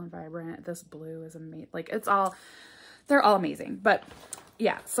beautiful and vibrant. This blue is amazing. Like they're all amazing. But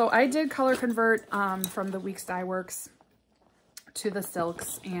yeah, so I did color convert from the Weeks Dye Works to the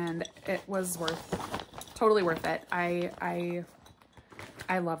silks, and it was totally worth it. I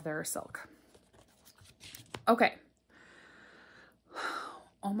love their silk. Okay.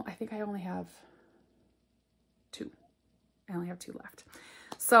 I think I only have two. I only have two left.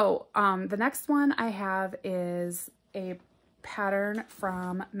 So the next one I have is a pattern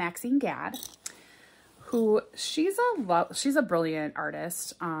from Maxine Gadd, who she's a brilliant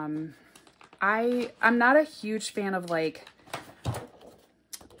artist. I'm not a huge fan of like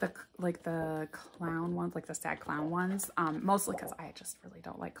the clown ones, like the sad clown ones, mostly because I just really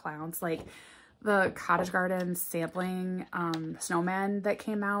don't like clowns. Like the Cottage Garden sampling snowman that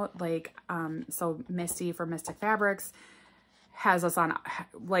came out, like so Misty from Mystic Fabrics has us on,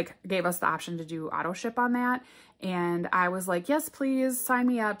 like, gave us the option to do auto ship on that, and I was like, yes please, sign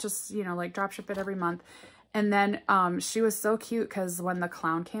me up, just, you know, like drop ship it every month. And then she was so cute because when the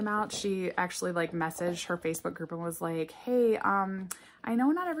clown came out, she actually like messaged her Facebook group and was like, hey, I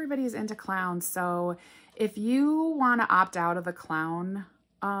know not everybody's into clowns, so if you want to opt out of the clown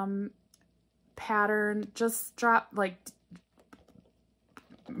pattern, just drop, like,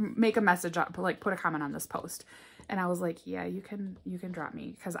 make a message up, like put a comment on this post. And I was like, yeah, you can drop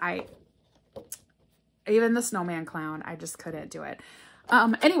me, because even the snowman clown, I just couldn't do it.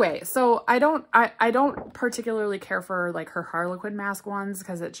 Anyway, so I don't particularly care for like her Harlequin mask ones,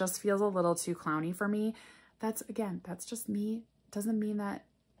 because it just feels a little too clowny for me. That's just me. Doesn't mean that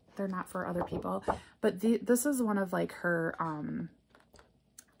they're not for other people. But this is one of like her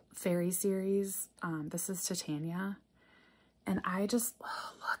fairy series. This is Titania. And I just,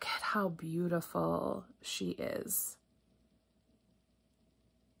 look at how beautiful she is.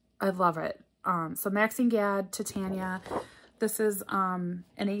 I love it. So Maxine Gadd, Titania. This is an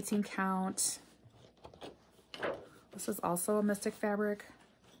 18 count. This is also a Mystic Fabric,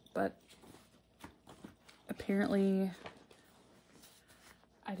 but apparently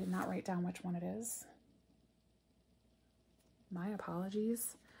I did not write down which one it is. My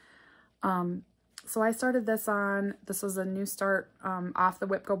apologies. So I started this was a new start off the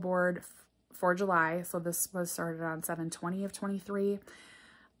WIP Go board for July. So this was started on 7/20 of 23.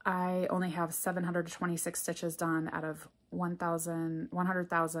 I only have 726 stitches done out of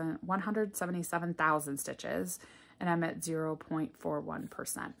 177,000 stitches, and I'm at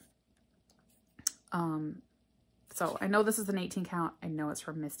 0.41%. So I know this is an 18 count. I know it's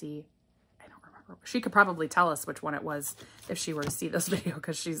from Misty. I don't remember she could probably tell us which one it was if she were to see this video,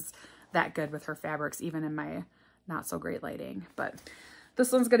 because she's that good with her fabrics, even in my not so great lighting. But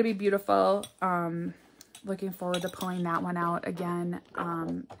this one's going to be beautiful. Looking forward to pulling that one out again,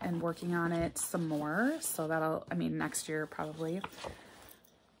 and working on it some more. So that'll, I mean, next year probably.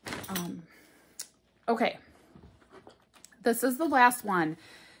 Okay. This is the last one.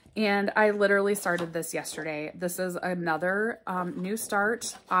 And I literally started this yesterday. This is another new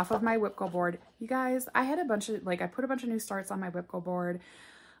start off of my WIP Go board. You guys, I had a bunch of, like, I put a bunch of new starts on my WIP Go board.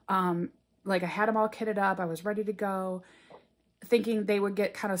 Like, I had them all kitted up. I was ready to go, thinking they would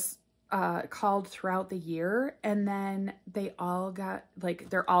get kind of called throughout the year, and then they all got, like,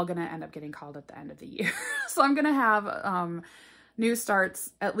 they're all gonna end up getting called at the end of the year. So I'm gonna have new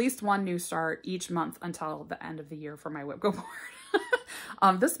starts, at least one new start each month until the end of the year for my WIP Go board.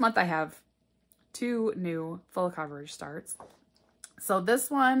 This month I have 2 new full coverage starts. So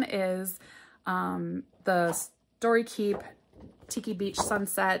this one is the Story Keep Tiki Beach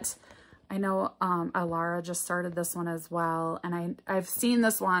Sunset. I know Alara just started this one as well, and I've seen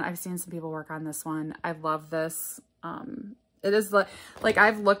this one. I've seen some people work on this one. I love this. It is like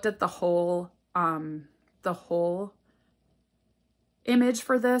I've looked at the whole image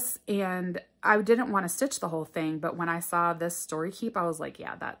for this, and I didn't want to stitch the whole thing, but when I saw this Story Keep, I was like,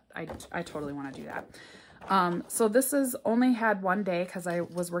 yeah, that I totally want to do that. So this is only had 1 day because I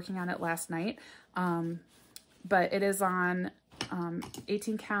was working on it last night, but it is on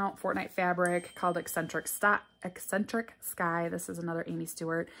 18 count Fortnite fabric called Eccentric Sky. This is another Amy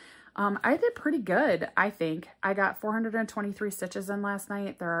Stewart. I did pretty good, I think. I got 423 stitches in last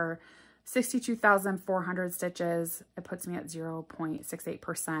night. There are 62,400 stitches. It puts me at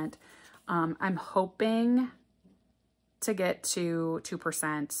 0.68%. I'm hoping to get to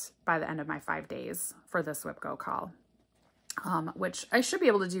 2% by the end of my 5 days for this WIP Go call, which I should be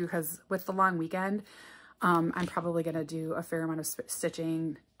able to do, because with the long weekend, I'm probably going to do a fair amount of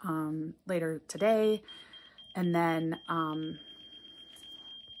stitching later today. And then,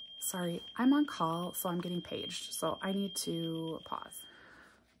 sorry, I'm on call, so I'm getting paged. So I need to pause.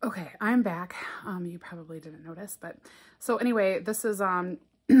 Okay, I'm back. You probably didn't notice, but so anyway, this is,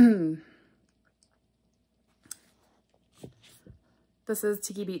 this is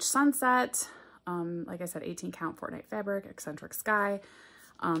Tiki Beach Sunset. Like I said, 18 count Fortnite fabric, Eccentric Sky.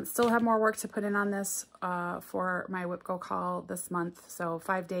 Still have more work to put in on this for my WIP Go call this month. So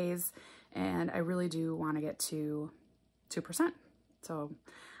 5 days, and I really do want to get to 2%. So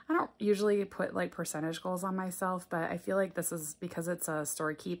I don't usually put like percentage goals on myself, but I feel like this is because it's a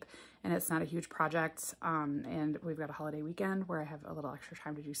Story Keep and it's not a huge project. And we've got a holiday weekend where I have a little extra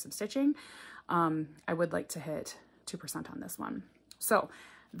time to do some stitching. I would like to hit 2% on this one. So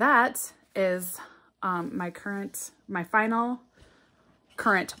that is my final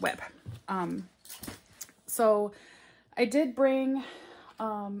current WIP. So I did bring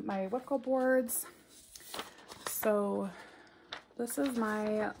my WIP Go boards. So this is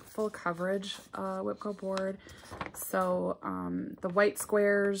my full coverage WIP Go board. So the white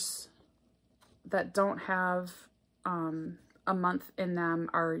squares that don't have a month in them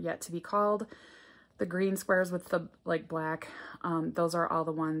are yet to be called. The green squares with the like black, those are all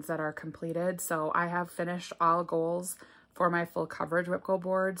the ones that are completed. So I have finished all goals for my full coverage WIP Go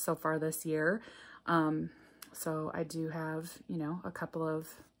board so far this year. So I do have, you know, a couple of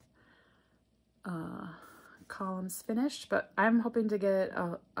columns finished, but I'm hoping to get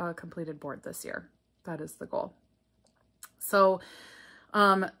a completed board this year. That is the goal. So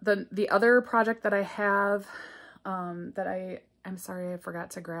the other project that I have that I'm sorry, I forgot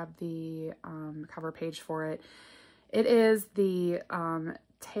to grab the cover page for it. It is the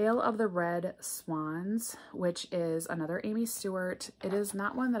Tale of the Red Swans, which is another Amy Stewart. It is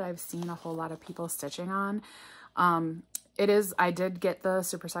not one that I've seen a whole lot of people stitching on. It is, I did get the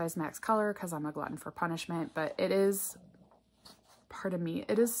supersized max color because I'm a glutton for punishment, but it is, pardon me,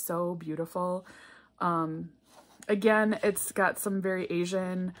 it is so beautiful. Again, it's got some very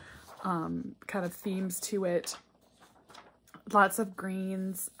Asian kind of themes to it. Lots of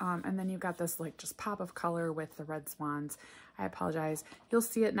greens, and then you've got this like just pop of color with the red swans. I apologize. You'll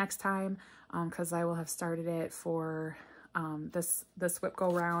see it next time because I will have started it for this WIP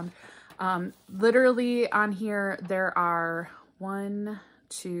Go round. Literally on here there are 1,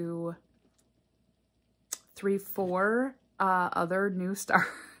 2, 3, 4 other new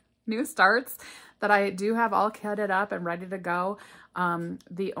starts that I do have all kitted up and ready to go.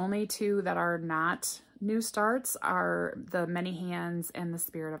 The only 2 that are not new starts are the Many Hands and the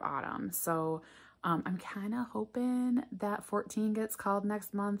Spirit of Autumn. So I'm kind of hoping that 14 gets called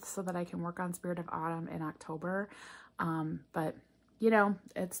next month so that I can work on Spirit of Autumn in October. But you know,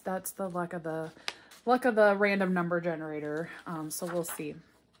 that's the luck of the random number generator. So we'll see.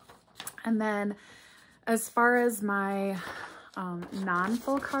 And then as far as my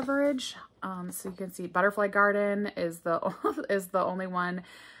non-full coverage, so you can see Butterfly Garden is the is the only one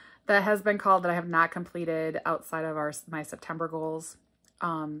that has been called that I have not completed outside of my September goals.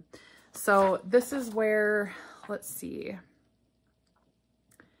 So this is where, let's see.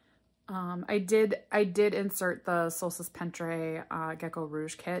 I did insert the Solstice Pentre Gecko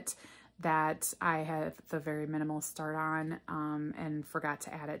Rouge kit that I have the very minimal start on, and forgot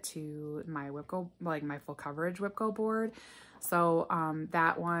to add it to my WIP Go, like my full coverage WIP Go board. So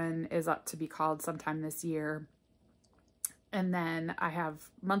that one is up to be called sometime this year. And then I have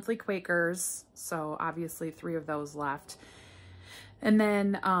monthly Quakers, so obviously 3 of those left. And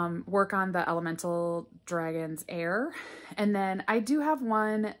then work on the Elemental Dragons Air. And then I do have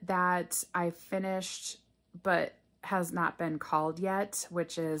one that I finished but has not been called yet,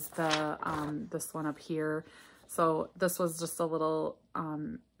 which is the this one up here. So this was just a little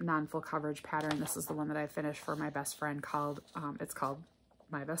non-full coverage pattern. This is the one that I finished for my best friend called, it's called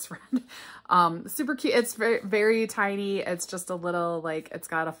My Best Friend. Super cute. It's very, very tiny. It's just a little, like, it's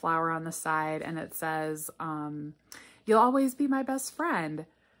got a flower on the side and it says, "You'll always be my best friend, ...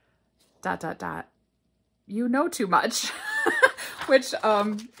 You know too much." Which,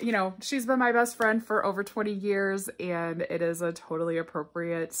 you know, she's been my best friend for over 20 years and it is a totally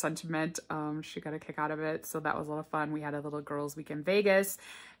appropriate sentiment. She got a kick out of it. So that was a lot of fun. We had a little girls' week in Vegas,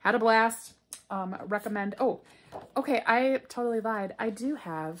 had a blast. Recommend. Oh, okay. I totally lied. I do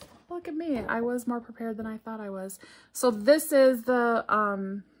have, look at me. I was more prepared than I thought I was. So this is the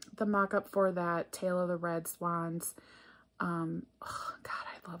mock-up for that Tale of the Red Swans. Oh, God,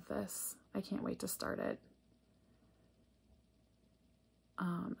 I love this. I can't wait to start it.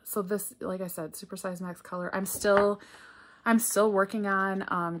 So this, like I said, Supersize Max Color. I'm still working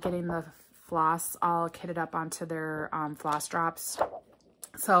on getting the floss all kitted up onto their floss drops.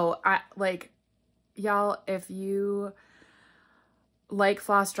 So y'all, if you like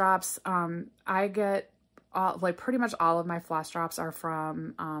floss drops, I get pretty much all of my floss drops are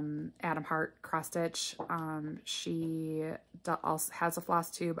from Adam Hart Cross Stitch. She also has a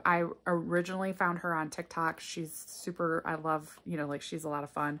floss tube. I originally found her on TikTok. She's super, I love, you know, like she's a lot of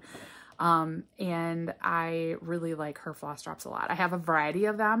fun. And I really like her floss drops a lot. I have a variety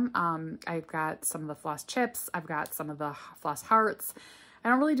of them. I've got some of the floss chips. I've got some of the floss hearts. I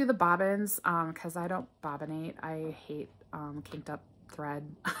don't really do the bobbins because I don't bobbinate. I hate kinked up thread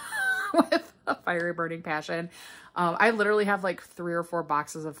with a fiery burning passion. I literally have like 3 or 4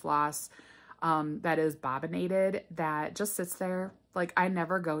 boxes of floss that is bobbinated that just sits there. Like I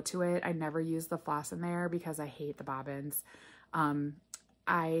never go to it. I never use the floss in there because I hate the bobbins. I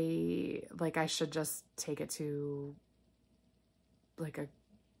should just take it to like a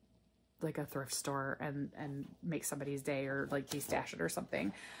thrift store and make somebody's day or like de-stash it or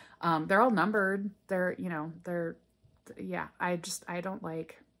something. They're all numbered. They're, you know, yeah, I don't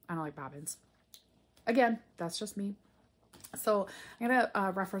like bobbins. Again, that's just me. So I'm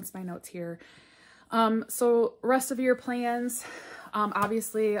gonna reference my notes here. So rest of your plans,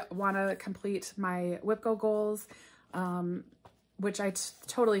 obviously want to complete my WIP Go goals, which I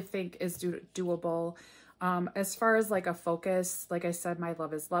totally think is doable. As far as like a focus, like I said, my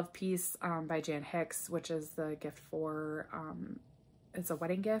Love is Love piece by Jan Hicks, which is the gift for, it's a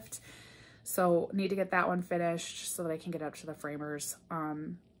wedding gift. So need to get that one finished so that I can get up to the framers.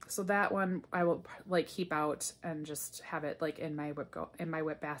 So that one I will like keep out and just have it like in my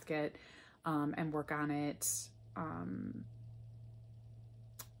WIP basket, and work on it. I'm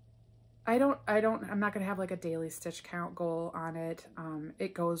not going to have like a daily stitch count goal on it.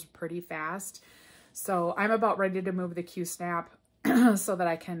 It goes pretty fast. So I'm about ready to move the Q snap so that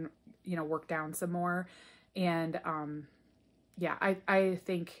I can, you know, work down some more. And, yeah, I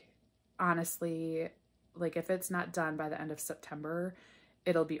think honestly, like if it's not done by the end of September,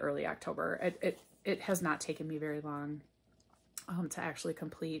 it'll be early October. It has not taken me very long, to actually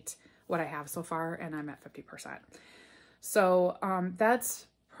complete what I have so far. And I'm at 50%. So, that's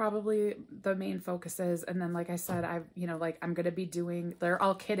probably the main focuses. And then, like I said, I'm going to be doing, they're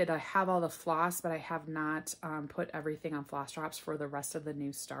all kitted. I have all the floss, but I have not put everything on floss drops for the rest of the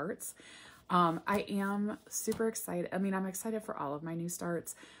new starts. I am super excited. I mean, I'm excited for all of my new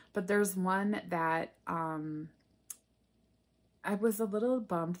starts, but there's one that I was a little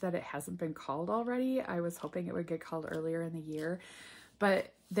bummed that it hasn't been called already. I was hoping it would get called earlier in the year,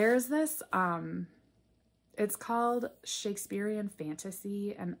 but there's this, it's called Shakespearean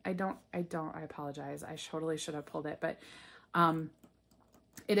Fantasy, and I apologize. I totally should have pulled it, but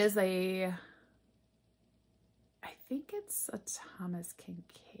it is I think it's a Thomas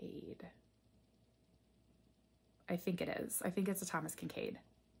Kincaid. I think it is. I think it's a Thomas Kincaid.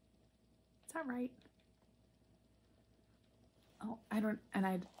 Is that right? Oh, I don't, and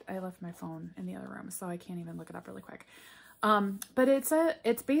I left my phone in the other room, so I can't even look it up really quick. But it's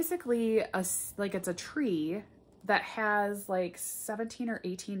basically it's a tree that has like 17 or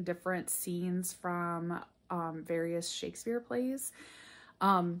 18 different scenes from various Shakespeare plays.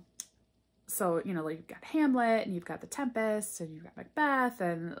 So, you know, like you've got Hamlet and you've got The Tempest and you've got Macbeth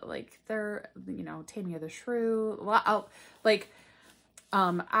and like they're, you know, Taming of the Shrew.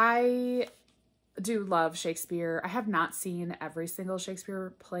 I do love Shakespeare. I have not seen every single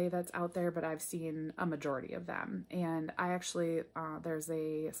Shakespeare play that's out there, but I've seen a majority of them. And I actually, there's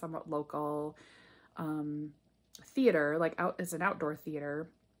a somewhat local theater, like it's an outdoor theater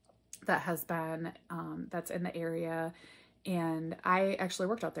that has been, that's in the area. And I actually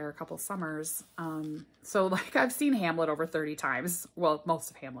worked out there a couple summers. So like I've seen Hamlet over 30 times. Well,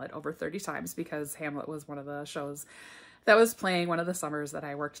 most of Hamlet over 30 times because Hamlet was one of the shows that was playing one of the summers that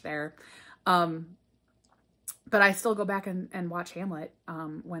I worked there. But I still go back and watch Hamlet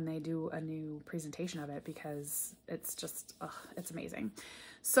when they do a new presentation of it because it's just, it's amazing.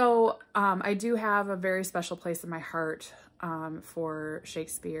 So I do have a very special place in my heart for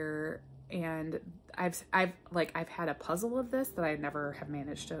Shakespeare, and I've had a puzzle of this that I never have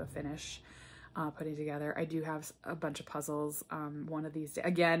managed to finish putting together. I do have a bunch of puzzles. One of these,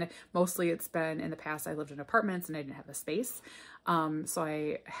 again, mostly it's been in the past, I lived in apartments and I didn't have the space. So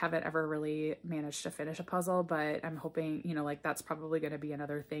I haven't ever really managed to finish a puzzle, but I'm hoping, you know, like that's probably going to be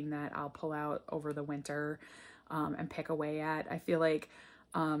another thing that I'll pull out over the winter and pick away at. I feel like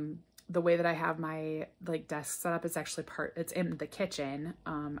the way that I have my like desk set up, it's actually it's in the kitchen.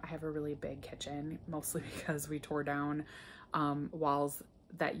 I have a really big kitchen, mostly because we tore down walls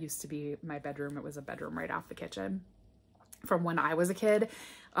that used to be my bedroom. It was a bedroom right off the kitchen from when I was a kid.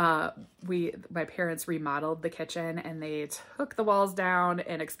 My parents remodeled the kitchen and they took the walls down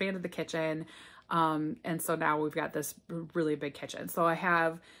and expanded the kitchen. And so now we've got this really big kitchen. So I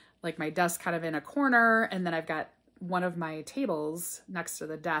have like my desk kind of in a corner, and then I've got one of my tables next to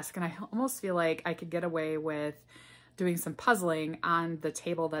the desk. And I almost feel like I could get away with doing some puzzling on the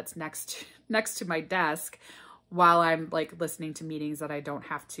table that's next to my desk while I'm like listening to meetings that I don't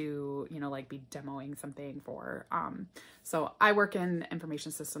have to, you know, like be demoing something for. So I work in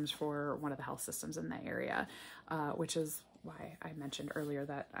information systems for one of the health systems in the area, which is why I mentioned earlier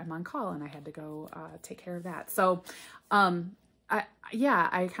that I'm on call and I had to go take care of that. So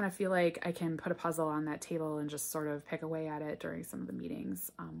I kind of feel like I can put a puzzle on that table and just sort of pick away at it during some of the meetings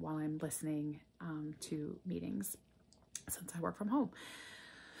while I'm listening to meetings since I work from home.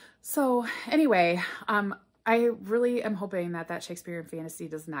 So anyway, I really am hoping that Shakespearean Fantasy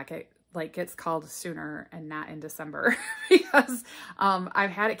does not gets called sooner and not in December because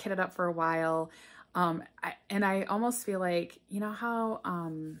I've had it kitted up for a while. And I almost feel like, you know how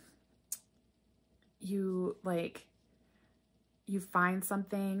you find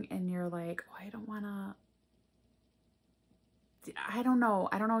something and you're like, oh, I don't know.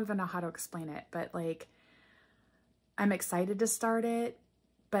 I don't even know how to explain it, but like, I'm excited to start it,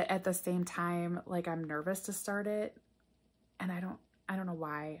 but at the same time, like I'm nervous to start it, and I don't know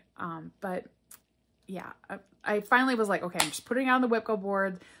why. But yeah, I finally was like, okay, I'm just putting it on the WIP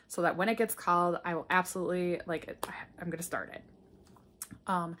board so that when it gets called, I will absolutely I'm going to start it.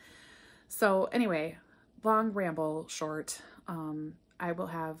 So anyway, long ramble short. I will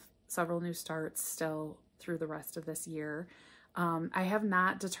have several new starts still through the rest of this year. I have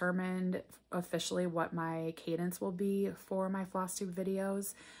not determined officially what my cadence will be for my Flosstube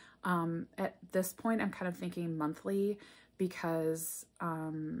videos. At this point, I'm kind of thinking monthly because,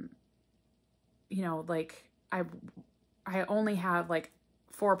 you know, like I only have like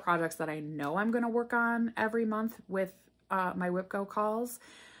 4 projects that I know I'm going to work on every month with my WIP calls.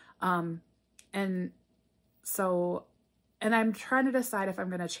 And so, and I'm trying to decide if I'm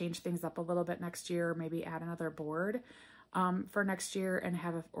going to change things up a little bit next year, maybe add another board for next year and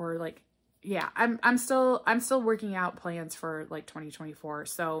have I'm still working out plans for like 2024.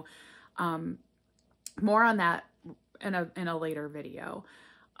 So more on that in a later video.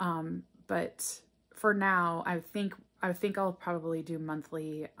 But for now, I think I'll probably do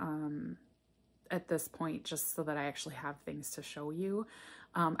monthly at this point, just so that I actually have things to show you.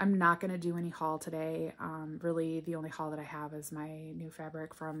 I'm not going to do any haul today. Really the only haul that I have is my new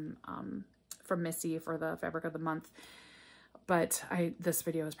fabric from Missy for the fabric of the month. But this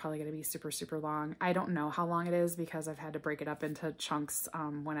video is probably going to be super, super long. I don't know how long it is because I've had to break it up into chunks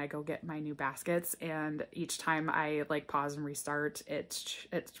when I go get my new baskets. And each time I like pause and restart, it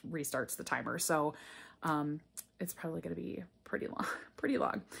restarts the timer. So It's probably going to be pretty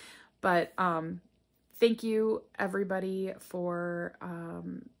long, but, thank you everybody for,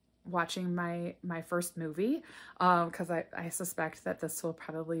 watching my first movie, because I suspect that this will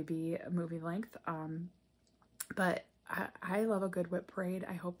probably be a movie length, but I love a good WIP parade.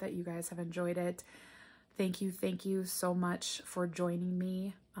 I hope that you guys have enjoyed it. Thank you so much for joining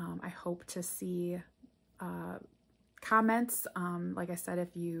me. I hope to see comments. Like I said,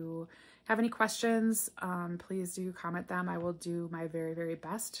 if you have any questions, please do comment them. I will do my very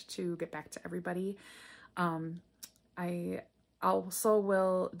best to get back to everybody. I also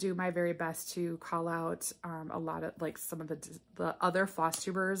will do my very best to call out a lot of like some of the other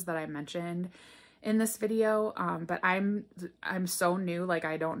Flosstubers that I mentioned in this video, but I'm so new, like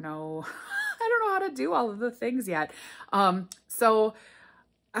I don't know how to do all of the things yet. So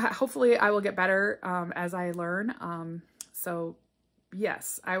hopefully I will get better as I learn. So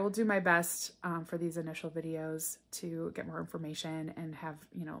yes, I will do my best for these initial videos to get more information and have,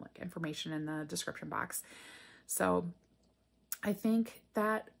 you know, like information in the description box. So I think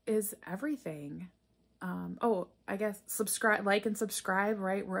that is everything. Oh, I guess subscribe, like and subscribe,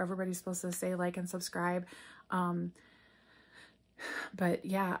 right? Where everybody's supposed to say like and subscribe. But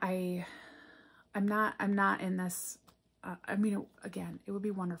yeah, I'm not in this. I mean, again, it would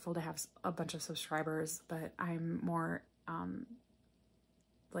be wonderful to have a bunch of subscribers, but I'm more,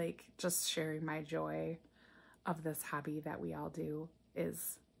 like just sharing my joy of this hobby that we all do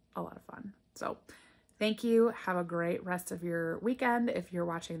is a lot of fun. So thank you. Have a great rest of your weekend. If you're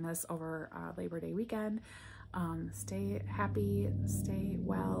watching this over Labor Day weekend, stay happy, stay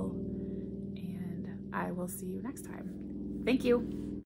well, and I will see you next time. Thank you.